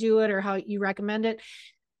like to do it or how you recommend it.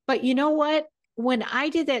 But you know what? When I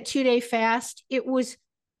did that 2-day fast, it was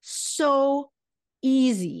so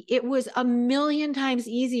easy. It was a million times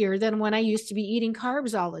easier than when I used to be eating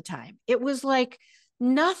carbs all the time. It was like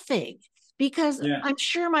nothing, because I'm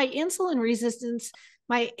sure my insulin resistance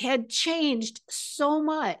had changed so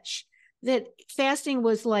much that fasting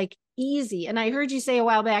was like easy. And I heard you say a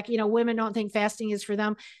while back, women don't think fasting is for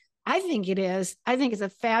them. I think it is. I think it's a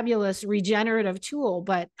fabulous regenerative tool,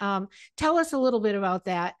 but tell us a little bit about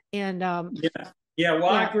that. And I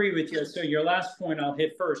agree with you. So your last point I'll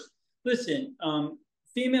hit first. Listen,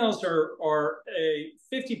 females are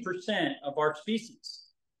 50% of our species.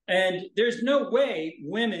 And there's no way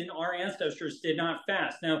women, our ancestors, did not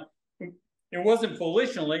fast. Now, it wasn't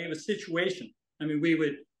volitionally, it was situational. I mean, we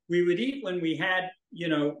would eat when we had,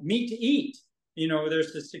 meat to eat.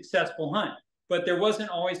 There's a successful hunt, but there wasn't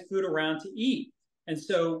always food around to eat. And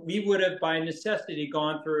so we would have, by necessity,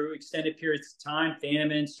 gone through extended periods of time,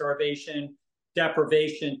 famine, starvation,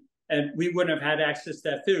 deprivation, and we wouldn't have had access to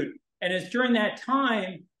that food. And it's during that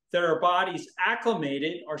time that our bodies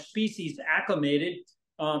acclimated, our species acclimated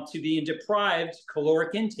to being deprived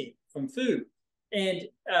caloric intake from food. And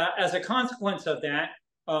as a consequence of that,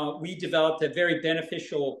 we developed a very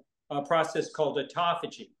beneficial process called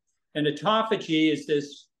autophagy. And autophagy is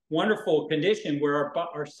this wonderful condition where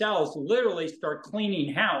our cells literally start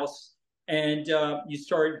cleaning house, and you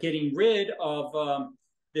start getting rid of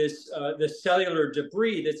the cellular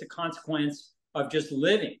debris that's a consequence of just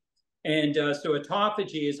living. And so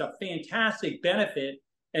autophagy is a fantastic benefit,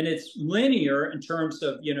 and it's linear in terms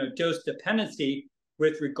of dose dependency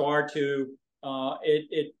with regard to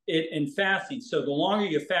it in fasting. So the longer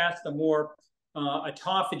you fast, the more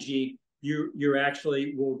autophagy you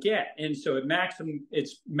actually will get. And so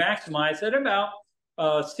it's maximized at about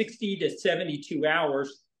 60 to 72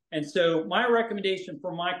 hours. And so my recommendation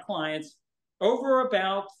for my clients over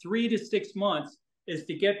about 3 to 6 months is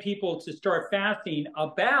to get people to start fasting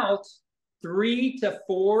about 3 to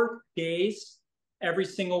 4 days every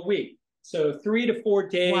single week. So 3 to 4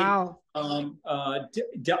 days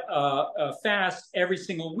fast every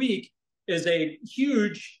single week is a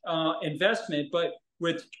huge investment, but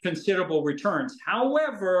with considerable returns.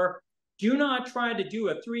 However, do not try to do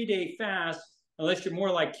a 3-day fast unless you're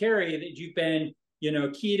more like Carrie, that you've been,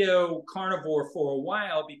 keto carnivore for a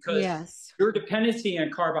while, because your dependency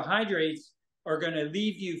on carbohydrates are going to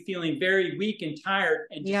leave you feeling very weak and tired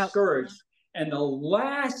and discouraged. And the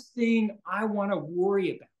last thing I want to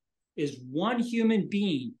worry about is one human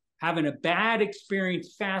being having a bad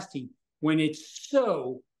experience fasting when it's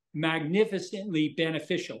so magnificently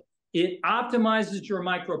beneficial. It optimizes your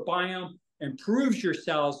microbiome, improves your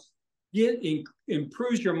cells,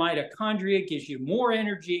 improves your mitochondria, gives you more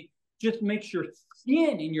energy, just makes your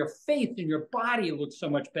skin and your face and your body look so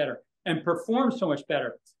much better and perform so much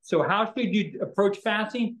better. So how should you approach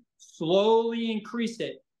fasting? Slowly increase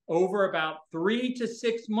it over about 3 to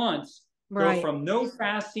 6 months. Go from no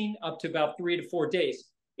fasting up to about 3 to 4 days.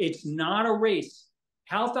 It's not a race.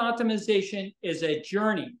 Health optimization is a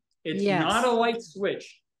journey. It's not a light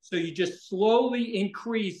switch. So you just slowly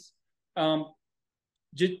increase,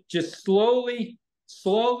 just slowly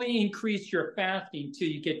increase your fasting till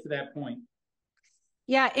you get to that point.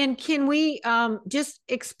 Yeah. And can we just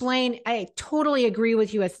explain? I totally agree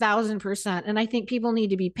with you 1,000%. And I think people need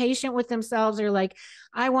to be patient with themselves. They're like,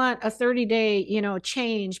 I want a 30-day,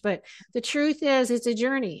 change. But the truth is it's a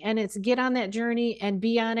journey, and it's get on that journey and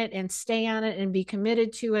be on it and stay on it and be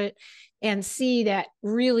committed to it and see that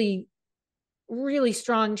really, really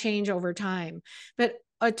strong change over time. But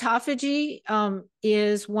autophagy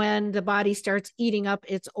is when the body starts eating up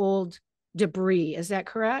its old debris. Is that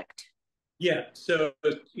correct? Yeah. So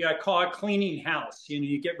I call it cleaning house.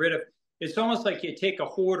 You get rid of, it's almost like you take a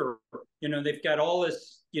hoarder, they've got all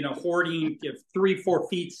this, hoarding, 3-4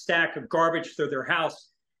 feet stack of garbage through their house.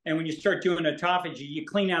 And when you start doing autophagy, you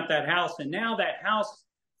clean out that house. And now that house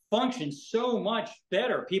functions so much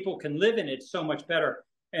better. People can live in it so much better.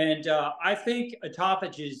 And I think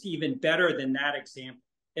autophagy is even better than that example.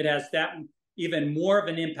 It has that even more of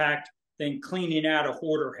an impact than cleaning out a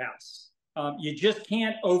hoarder house. You just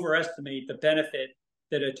can't overestimate the benefit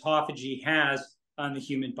that autophagy has on the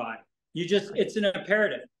human body. It's an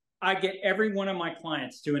imperative. I get every one of my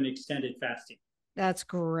clients doing extended fasting. That's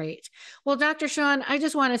great. Well, Dr. Sean, I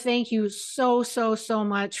just want to thank you so, so, so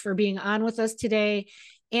much for being on with us today,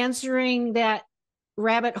 answering that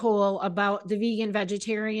rabbit hole about the vegan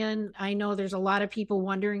vegetarian. I know there's a lot of people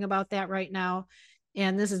wondering about that right now,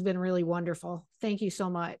 and this has been really wonderful. Thank you so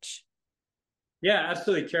much. Yeah,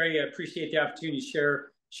 absolutely, Carrie. I appreciate the opportunity to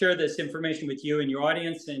share this information with you and your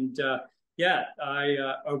audience. And yeah,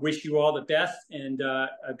 I wish you all the best, and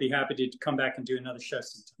I'd be happy to come back and do another show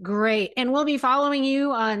sometime. Great. And we'll be following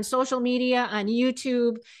you on social media, on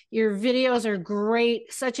YouTube. Your videos are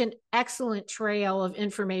great. Such an excellent trail of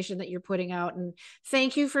information that you're putting out. And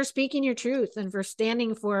thank you for speaking your truth and for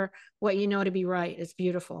standing for what you know to be right. It's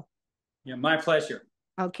beautiful. Yeah, my pleasure.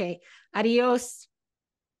 Okay. Adios.